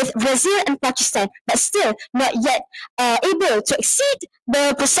with Brazil and Pakistan, but still not yet able to exceed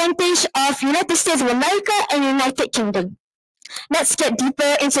the percentage of United States of America and United Kingdom. Let's get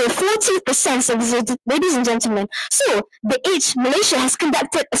deeper into the 40%, ladies and gentlemen. So, the Age Malaysia has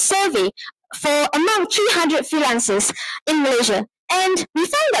conducted a survey for among 300 freelancers in Malaysia. And we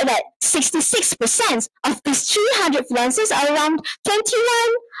found out that 66% of these 300 freelancers are around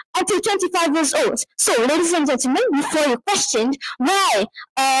 21 until 25 years old. So, ladies and gentlemen, before you questioned why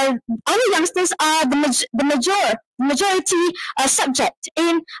our youngsters are the majority subject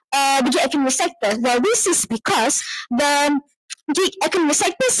in the gig economic sector, well, this is because the gig economic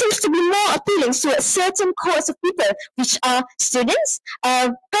sector seems to be more appealing to a certain cohorts of people, which are students,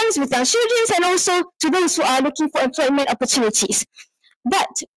 parents with young children, and also to those who are looking for employment opportunities.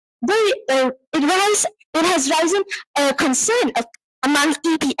 But it has risen a concern among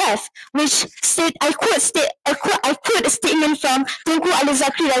EPF, which I quote a statement from Tunku Ali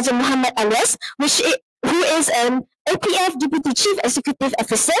Zakri Raja Muhammad alias, who is an APF Deputy Chief Executive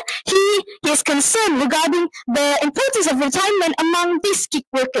Officer. He is concerned regarding the importance of retirement among these gig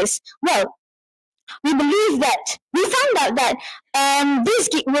workers. Well, we believe that we found out that these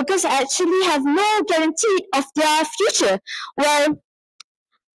gig workers actually have no guarantee of their future. Well,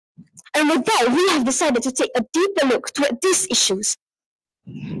 and with that, we have decided to take a deeper look toward these issues.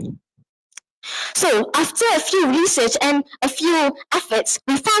 So, after a few research and a few efforts,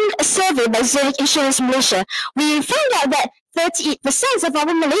 we found a survey by Zurich Insurance Malaysia. We found out that 38% of our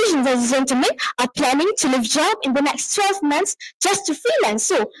Malaysians, ladies and gentlemen, are planning to leave job in the next 12 months just to freelance.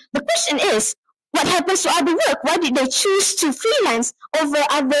 So, the question is, what happens to other work? Why did they choose to freelance over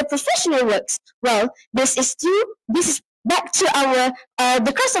other professional works? Well, this is back to our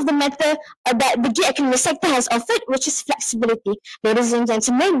the crux of the matter that the gig economic sector has offered, which is flexibility. Ladies and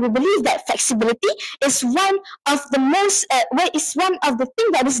gentlemen, we believe that flexibility is one of the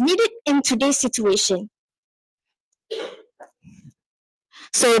things that is needed in today's situation.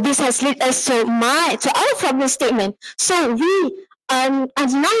 So this has led us to our problem statement. So we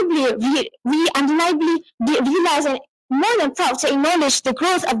undeniably realize and more than proud to acknowledge the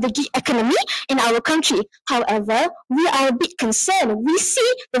growth of the gig economy in our country. However, we are a bit concerned. We see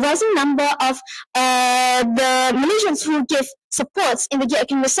the rising number of the Malaysians who give supports in the gig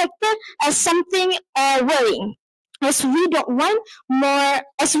economic sector as something worrying. As we don't want more,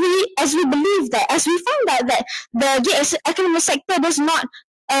 as we believe that, as we found out that the gig economic sector does not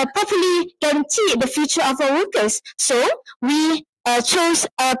properly guarantee the future of our workers. So we chose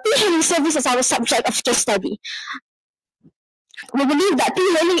pre-hailing service as our subject of case study. We believe that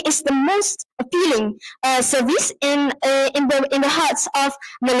pre-hailing is the most appealing service in the hearts of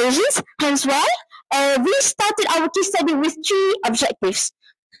Malaysians. Hence why we started our case study with 3 objectives.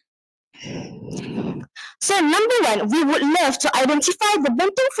 So, number 1, we would love to identify the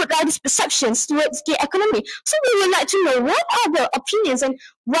Bentong food riders' perceptions towards gig economy. So, we would like to know what are the opinions and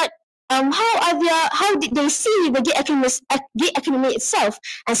how did they see the gig economy itself?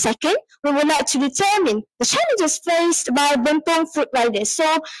 And second, we would like to determine the challenges faced by Bentong food riders.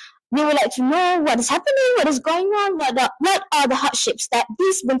 So we would like to know what is happening, what is going on, what are the hardships that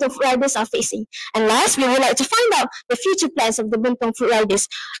these Bentong food riders are facing. And last, we would like to find out the future plans of the Bentong food riders.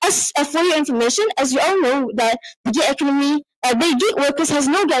 As for your information, as you all know, that the gig economy, the gig workers has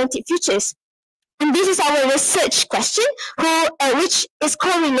no guaranteed futures. And this is our research question, which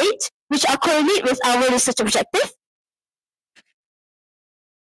are correlate with our research objective.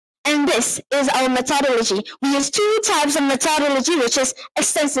 And this is our methodology. We use two types of methodology, which is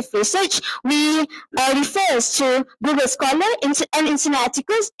extensive research. We refers to Google Scholar and internet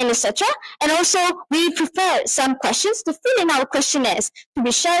articles, and etc. And also, we prepare some questions to fill in our questionnaires to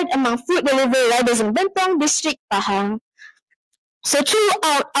be shared among food delivery riders in Bentong District, Pahang. So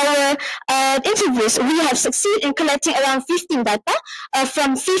throughout our interviews, we have succeeded in collecting around 15 data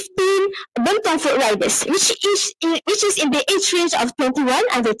from 15 Bentong food riders, which is in the age range of 21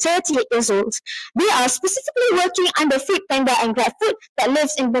 and 38 years old. They are specifically working under Food Panda and GrabFood that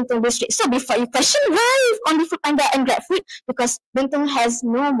lives in Bentong district. So before you question why only Food Panda and GrabFood, because Bentong has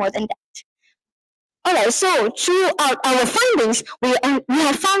no more than that. Alright, so throughout our findings, we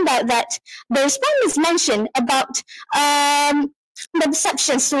have found out that the respondents mentioned about the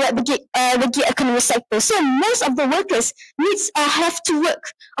perceptions toward the gig economy sector. So most of the workers have to work.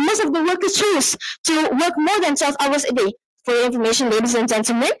 Most of the workers choose to work more than 12 hours a day. For your information, ladies and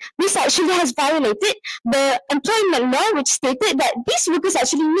gentlemen, this actually has violated the employment law, which stated that these workers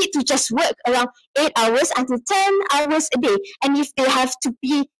actually need to just work around 8 hours until 10 hours a day. And if they have to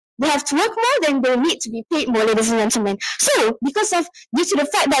work more, then they need to be paid more, ladies and gentlemen. So, due to the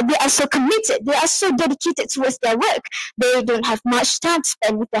fact that they are so committed, they are so dedicated towards their work, they don't have much time to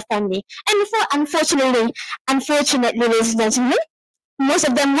spend with their family. And unfortunately, ladies and gentlemen, most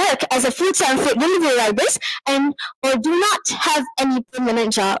of them work as a full-time food delivery riders or do not have any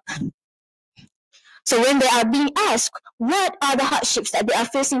permanent job. So when they are being asked what are the hardships that they are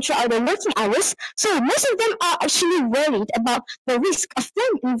facing throughout their working hours, so most of them are actually worried about the risk of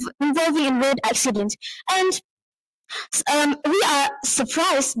them involving in road accident. And we are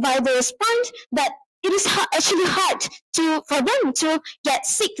surprised by the response that it is actually hard for them to get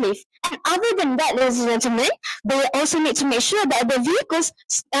sick leave. And other than that, ladies and gentlemen, they also need to make sure that the vehicles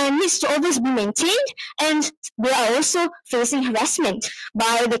needs to always be maintained, and they are also facing harassment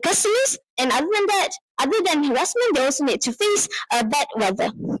by the customers. And other than harassment, they also need to face bad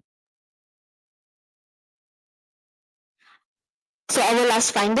weather. So our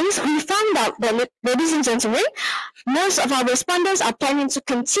last findings, we found out that, ladies and gentlemen, most of our respondents are planning to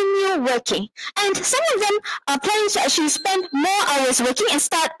continue working. And some of them are planning to actually spend more hours working and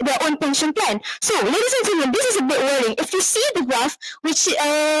start their own pension plan. So, ladies and gentlemen, this is a bit worrying. If you see the graph, which for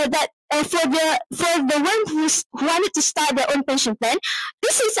the one who wanted to start their own pension plan,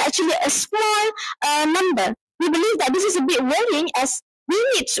 this is actually a small number. We believe that this is a bit worrying, as we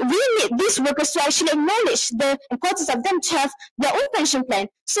need these workers to actually acknowledge the importance of them to have their own pension plan.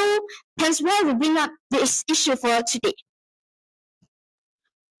 So hence why we bring up this issue for today.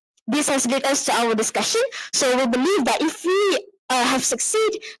 This has led us to our discussion. So we believe that if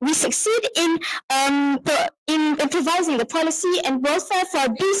we succeed in improvising the policy and welfare for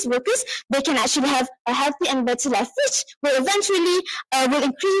these workers, they can actually have a healthy and better life, which will eventually will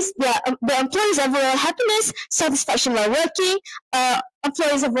increase the employees' overall happiness, satisfaction while working,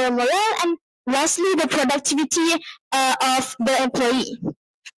 employees' overall morale, and lastly, the productivity of the employee.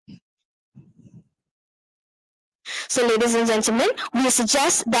 So, ladies and gentlemen, we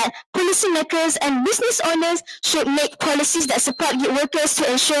suggest that policymakers and business owners should make policies that support gig workers to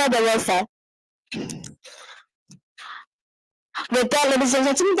ensure their welfare. With that, ladies and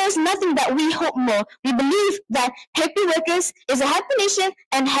gentlemen, there's nothing that we hope more. We believe that happy workers is a happy nation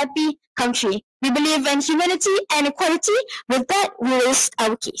and happy country. We believe in humanity and equality. With that, we rest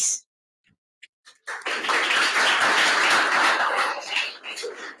our case.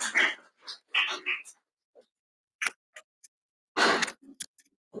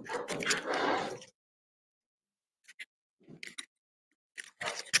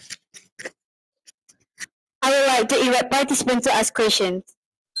 I would like to invite participants to ask questions.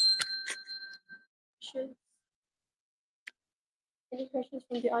 Sure. Any questions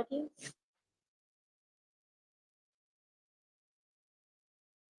from the audience?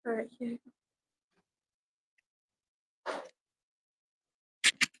 All right, here.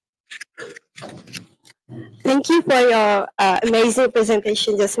 Thank you for your amazing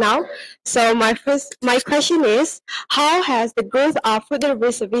presentation just now. So my question is, how has the growth of food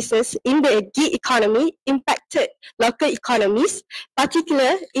delivery services in the gig economy impacted local economies,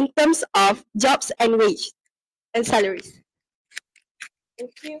 particularly in terms of jobs and wage and salaries?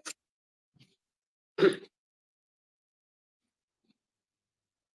 Thank you.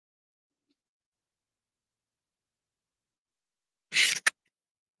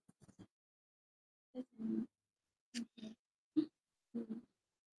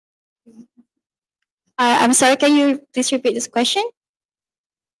 I'm sorry, can you please repeat this question?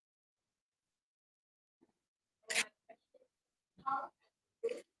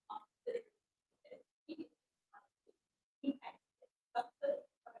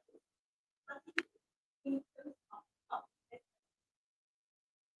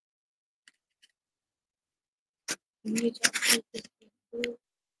 We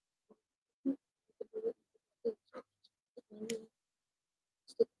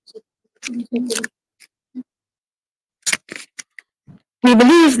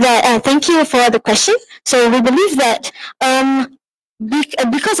believe that, thank you for the question. So we believe that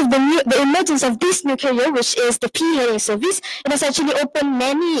because of the emergence of this new career, which is the pre-hearing service, it has actually opened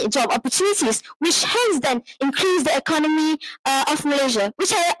many job opportunities, which has then increased the economy of Malaysia,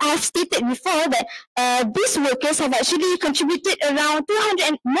 which I have stated before that these workers have actually contributed around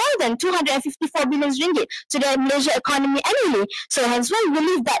more than 254 billion ringgit to the Malaysia economy annually. So hence why we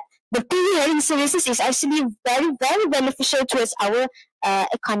believe that the pre-hearing services is actually very, very beneficial towards our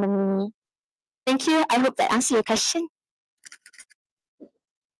economy. Thank you. I hope that answers your question.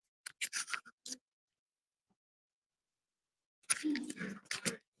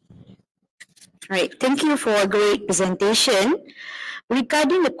 Right. Thank you for a great presentation.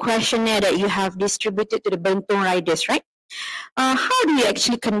 Regarding the questionnaire that you have distributed to the Bentong riders, right? How do you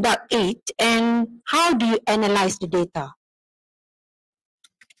actually conduct it and how do you analyze the data?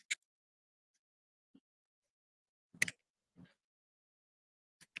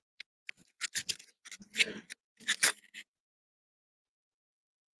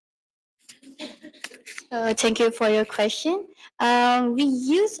 Thank you for your question. We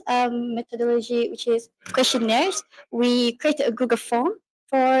use methodology which is questionnaires. We create a Google form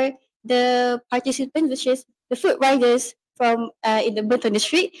for the participants, which is the food riders from in the Bentong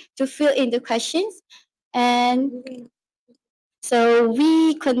district, to fill in the questions. And so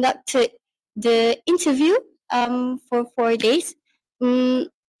we conducted the interview for 4 days.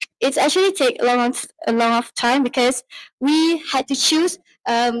 It's actually take a long of time because we had to choose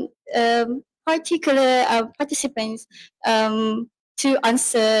particular participants to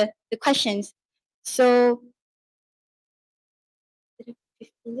answer the questions. So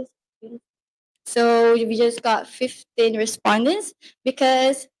we just got 15 respondents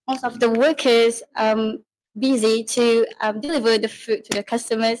because most of the workers busy to deliver the food to the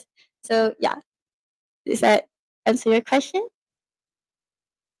customers. So yeah, does that answer your question?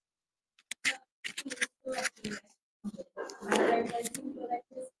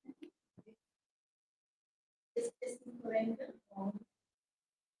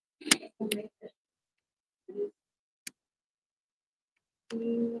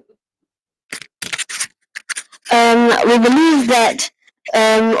 We believe that,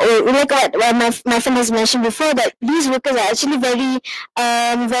 like what my friend has mentioned before, that these workers are actually very,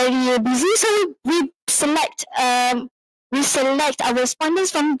 very busy. So we select our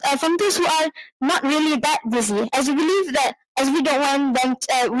respondents from those who are not really that busy, as we believe that, as we don't want them,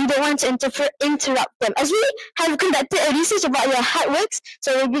 we don't want to interrupt them. As we have conducted a research about their hard works,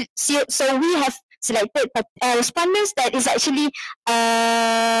 so we have selected respondents that is actually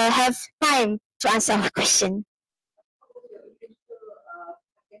have time to answer our question.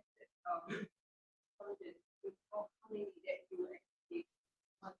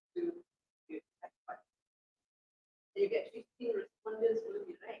 You get 15 respondents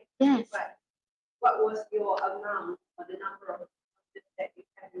only, right? Yes. But what was your amount or the number of respondents that you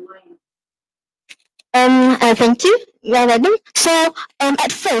have in mind? Thank you, madam. So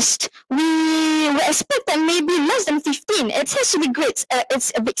at first we were expecting maybe less than 15. It's actually great.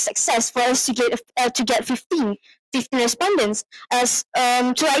 It's a big success for us to get 15 respondents. As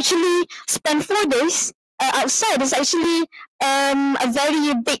to actually spend 4 days outside is actually a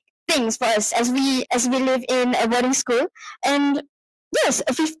very big thing for us as we live in a boarding school. And yes,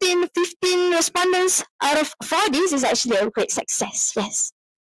 15 respondents out of 4 days is actually a great success. Yes.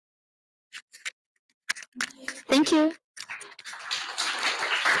 Thank you.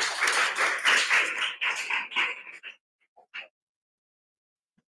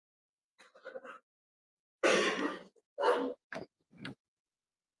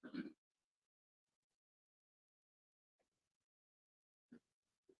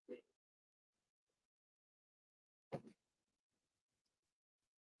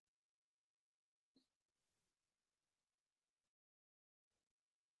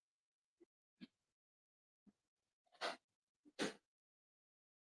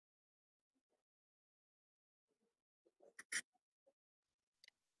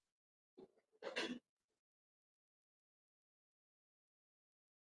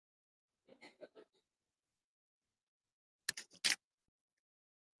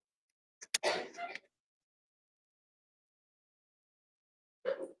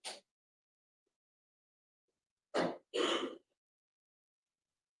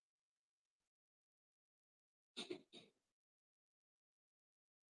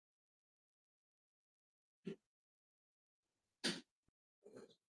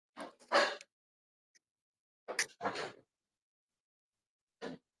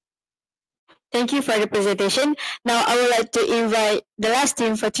 Thank you for the presentation. Now I would like to invite the last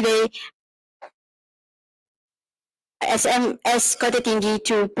team for today, SMS KOTA TINGGI,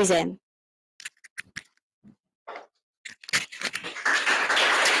 to present.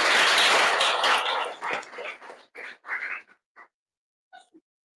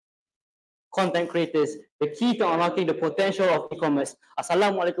 Content creators, the key to unlocking the potential of e-commerce.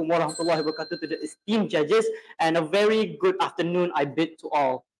 Assalamualaikum warahmatullahi wabarakatuh to the esteemed judges, and a very good afternoon I bid to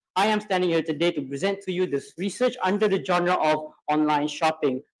all. I am standing here today to present to you this research under the genre of online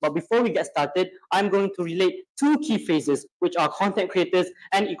shopping. But before we get started, I'm going to relate two key phases, which are content creators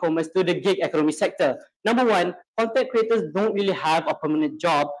and e-commerce, to the gig economy sector. Number one, content creators don't really have a permanent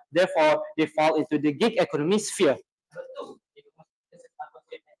job, therefore they fall into the gig economy sphere.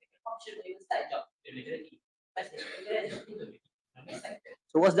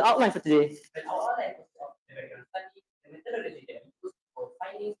 So what's the outline for today?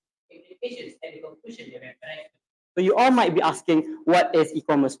 So you all might be asking, what is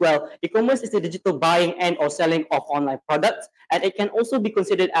e-commerce? Well, e-commerce is the digital buying and or selling of online products, and it can also be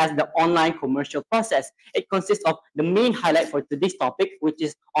considered as the online commercial process. It consists of the main highlight for today's topic, which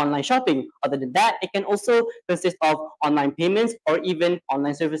is online shopping. Other than that, it can also consist of online payments or even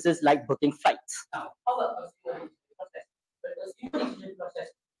online services like booking flights. Now, how about consumer process? The consumer decision process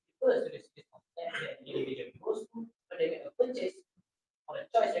refers to the decision that the individual goes through when they make a purchase or a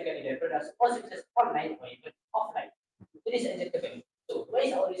choice regarding their products or services online or even offline. Ladies and gentlemen, so where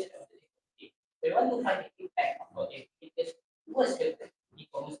is our research of today? We want to find the impact of content creators towards the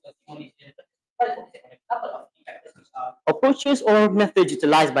e-commerce consumer decision by focusing on a couple of key factors, which are approaches or methods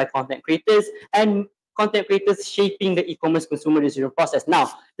utilized by content creators and content creators shaping the e-commerce consumer decision process. Now,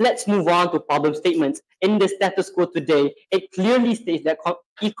 let's move on to problem statements. In the status quo today, it clearly states that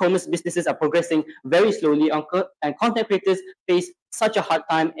e-commerce businesses are progressing very slowly and content creators face such a hard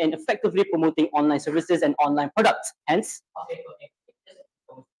time in effectively promoting online services and online products. Hence,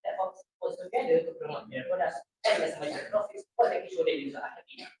 together to promote their products and maximize profits or making sure their users are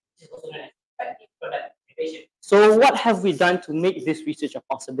happy. This is also known as effective product activation. So what have we done to make this research a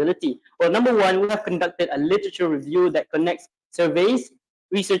possibility? Well, number one, we have conducted a literature review that connects surveys,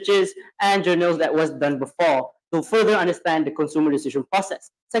 researches, and journals that was done before to further understand the consumer decision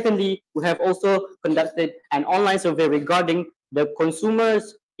process. Secondly, we have also conducted an online survey regarding the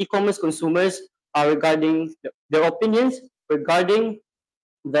consumers, e-commerce consumers, regarding their opinions regarding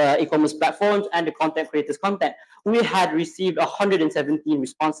the e-commerce platforms and the content creators' content. We had received 117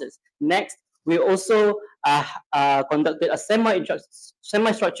 responses. Next, we also conducted a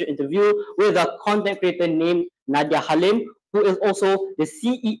semi-structured interview with a content creator named Nadia Halim, who is also the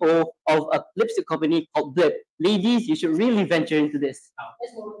CEO of a lipstick company called Blip. Ladies, you should really venture into this. Now,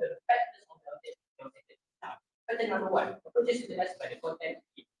 let's move to the factors of the factor number one, approaches utilized by the content.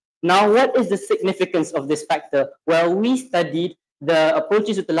 Now, what is the significance of this factor? Well, we studied the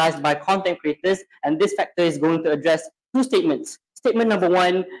approaches utilized by content creators, and this factor is going to address two statements. Statement number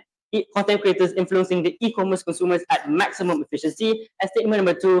one, content creators influencing the e-commerce consumers at maximum efficiency, and statement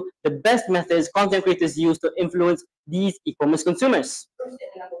number two, the best methods content creators use to influence these e-commerce consumers. Statement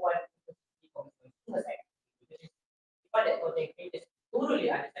number one, e-commerce consumers that content creators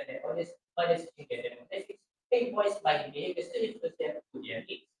thoroughly understand their audience by their demographics, pain points, buying behaviors to influence them to their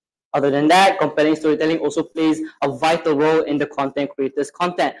needs. Other than that, compelling storytelling also plays a vital role in the content creators'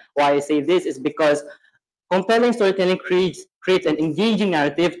 content. Why I say this is because compelling storytelling creates an engaging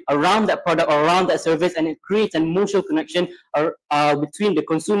narrative around that product or around that service, and it creates an emotional connection between the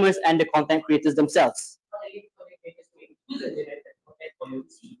consumers and the content creators themselves.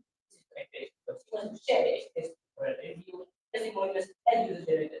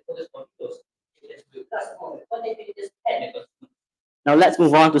 Now let's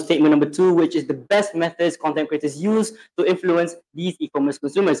move on to statement number two, which is the best methods content creators use to influence these e-commerce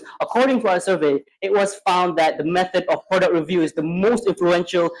consumers. According to our survey, it was found that the method of product review is the most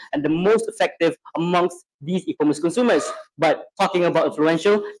influential and the most effective amongst these e-commerce consumers. But talking about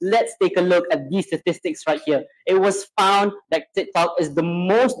influential, let's take a look at these statistics right here. It was found that TikTok is the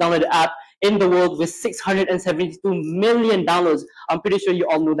most downloaded app in the world with 672 million downloads. I'm pretty sure you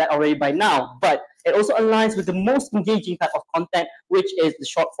all know that already by now, but it also aligns with the most engaging type of content, which is the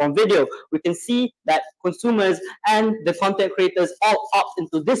short form video. We can see that consumers and the content creators all opt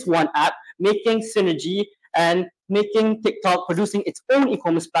into this one app, making synergy and making TikTok producing its own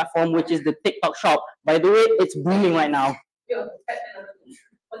e-commerce platform, which is the TikTok shop. By the way, it's booming right now.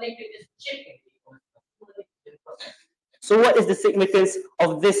 So what is the significance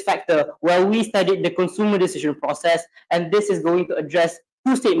of this factor? Well, we studied the consumer decision process, and this is going to address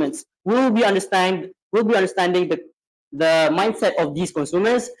two statements. We'll be understanding the the mindset of these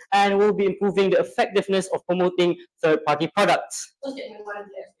consumers, and we'll be improving the effectiveness of promoting third-party products.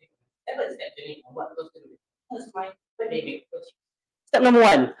 Step number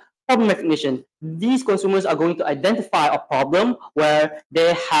one, problem recognition. These consumers are going to identify a problem where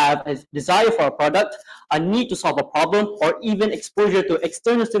they have a desire for a product, a need to solve a problem, or even exposure to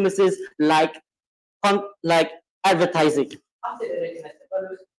external stimuluses like advertising. After the recognized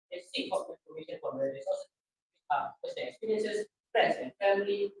values, they seek for information from the resources, personal experiences, friends and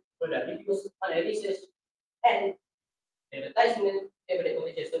family, product reviews, analysis, and advertisement, develop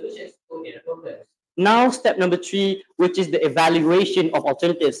potential solutions to their problems. Now, step number three, which is the evaluation of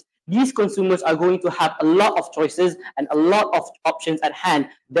alternatives. These consumers are going to have a lot of choices and a lot of options at hand.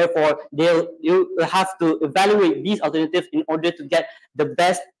 Therefore, you'll have to evaluate these alternatives in order to get the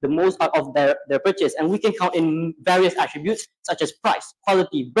best, the most out of their purchase. And we can count in various attributes such as price,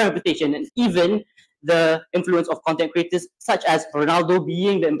 quality, brand reputation, and even the influence of content creators such as Ronaldo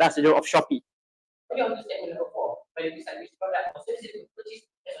being the ambassador of Shopee. Moving on to step number four, where you decide which product or services to purchase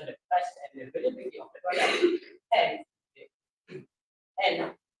based on the price and the availability of the product and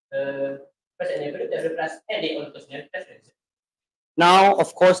price and availability of the price and their own personal preferences. Now,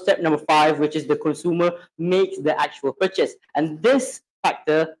 of course, step number five, which is the consumer makes the actual purchase, and this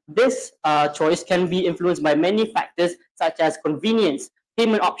factor, this choice can be influenced by many factors such as convenience,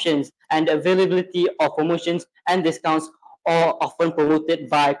 payment options, and availability of promotions and discounts, are often promoted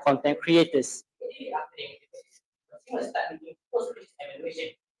by content creators. Consumers start making post-purchase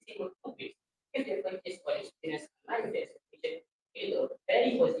evaluation. If the purchase or experience align with the expectation, it is a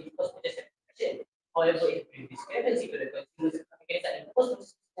very positive post-purchase evaluation. However, if there is discrepancy to the consumer's and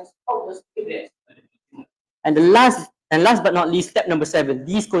post-purchase almost equivalent to the consumer. And last but not least, step number seven,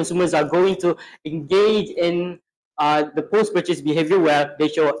 these consumers are going to engage in the post-purchase behavior where they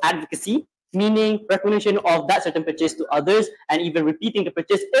show advocacy, meaning recognition of that certain purchase to others and even repeating the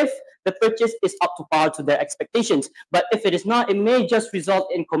purchase if the purchase is up to par to their expectations. But if it is not, it may just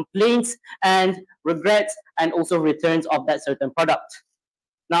result in complaints and regrets and also returns of that certain product.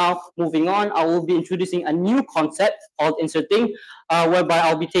 Now, moving on, I will be introducing a new concept called inserting, whereby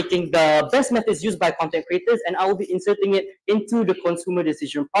I'll be taking the best methods used by content creators and I will be inserting it into the consumer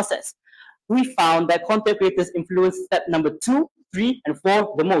decision process. We found that content creators influence step number 2, 3, and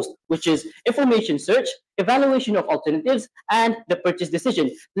 4 the most, which is information search, evaluation of alternatives, and the purchase decision.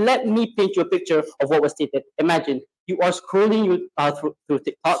 Let me paint you a picture of what was stated. Imagine you are scrolling through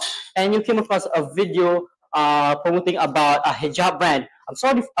TikTok and you came across a video promoting about a hijab brand. I'm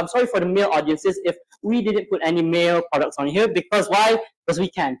sorry for the male audiences if we didn't put any male products on here, because why? Because we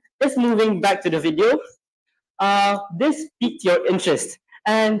can. Just moving back to the video, this piqued your interest,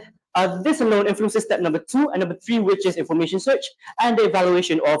 and this alone influences step number 2 and number 3, which is information search and the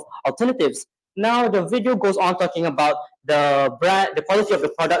evaluation of alternatives. Now the video goes on talking about the brand, the quality of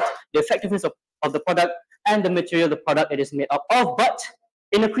the product, the effectiveness of the product, and the material the product it is made up of, but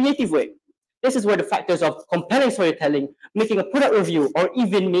in a creative way. This is where the factors of compelling storytelling, making a product review, or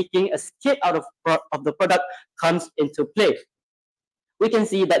even making a skit out of the product comes into play. We can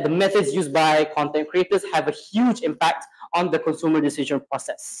see that the methods used by content creators have a huge impact on the consumer decision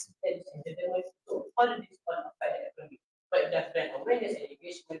process.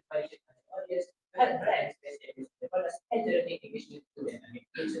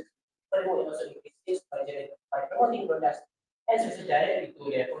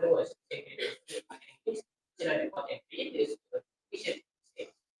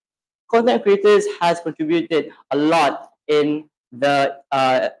 Content creators has contributed a lot in the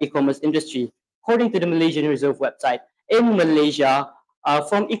e-commerce industry. According to the Malaysian Reserve website, in Malaysia,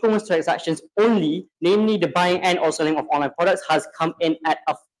 from e-commerce transactions only, namely the buying and or selling of online products, has come in at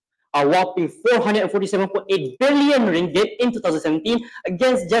a whopping 447.8 billion ringgit in 2017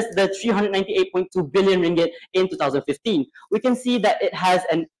 against just the 398.2 billion ringgit in 2015. We can see that it has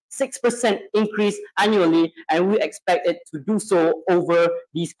an 6% increase annually, and we expect it to do so over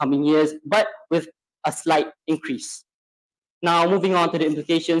these coming years, but with a slight increase. Now, moving on to the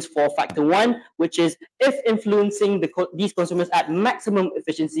implications for factor 1, which is if influencing these consumers at maximum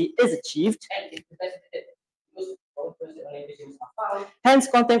efficiency is achieved, hence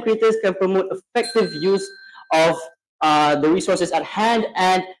content creators can promote effective use of the resources at hand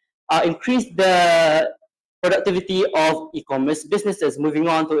and increase the productivity of e-commerce businesses. Moving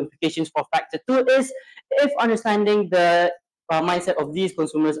on to implications for factor 2 is if understanding the mindset of these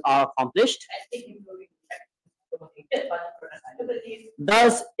consumers are accomplished,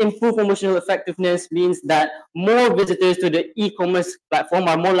 Thus, improved promotional effectiveness means that more visitors to the e-commerce platform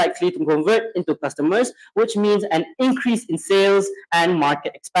are more likely to convert into customers, which means an increase in sales and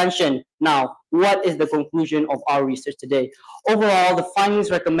market expansion. Now, what is the conclusion of our research today? Overall, the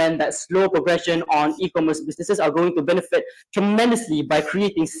findings recommend that slow progression on e-commerce businesses are going to benefit tremendously by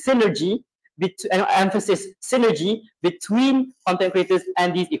creating synergy, synergy between content creators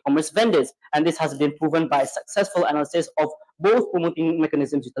and these e-commerce vendors. And this has been proven by successful analysis of both promoting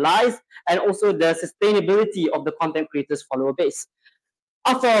mechanisms utilized and also the sustainability of the content creators' follower base.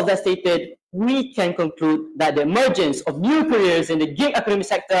 After all that stated, we can conclude that the emergence of new careers in the gig economy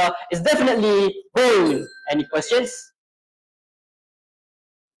sector is definitely boon. Any questions?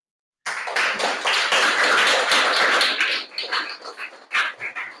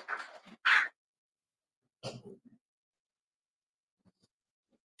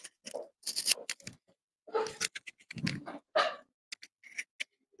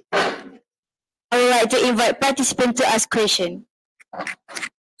 I would like to invite participants to ask questions.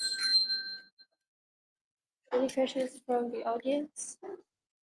 Any questions from the audience?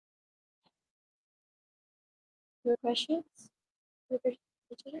 Your questions? All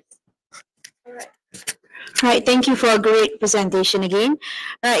right. Right, thank you for a great presentation again.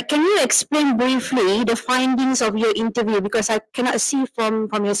 Can you explain briefly the findings of your interview? Because I cannot see from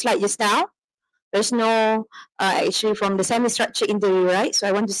your slide just now. There's no, actually from the semi-structured interview, right? So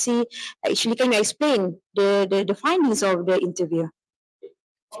I want to see, actually, can you explain the findings of the interview?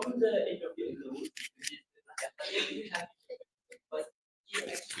 On the interview,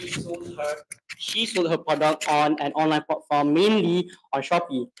 she sold her product on an online platform, mainly on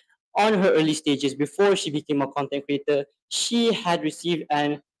Shopee. On her early stages, before she became a content creator, she had received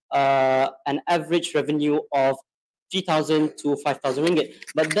an average revenue of 3,000 to 5,000 ringgit.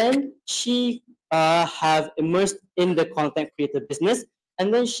 But then she have immersed in the content creator business,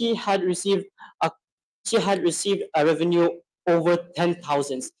 and then she had received a revenue over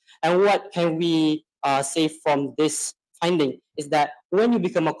 10,000. And what can we say from this finding is that when you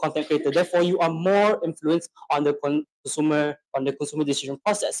become a content creator, therefore you are more influenced on the consumer decision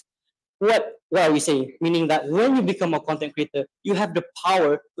process. What are we saying? Meaning that when you become a content creator, you have the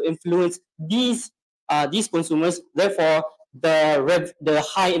power to influence these consumers. Therefore, the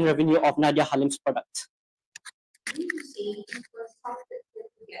high in revenue of Nadia Halim's product.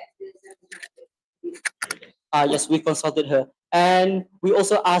 Yes, we consulted her, and we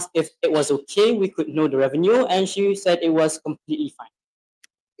also asked if it was okay. We could know the revenue, and she said it was completely fine.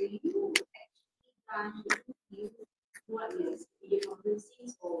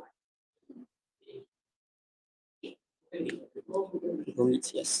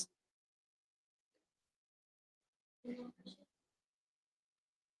 Yes.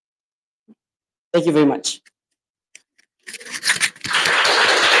 Thank you very much.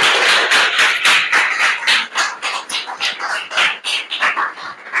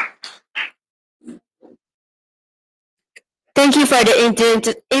 Thank you for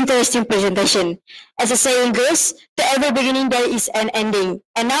the interesting presentation. As the saying goes, to every beginning there is an ending.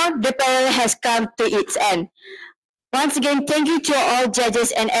 And now the panel has come to its end. Once again, thank you to all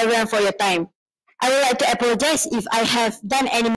judges and everyone for your time. I would like to apologize if I have done any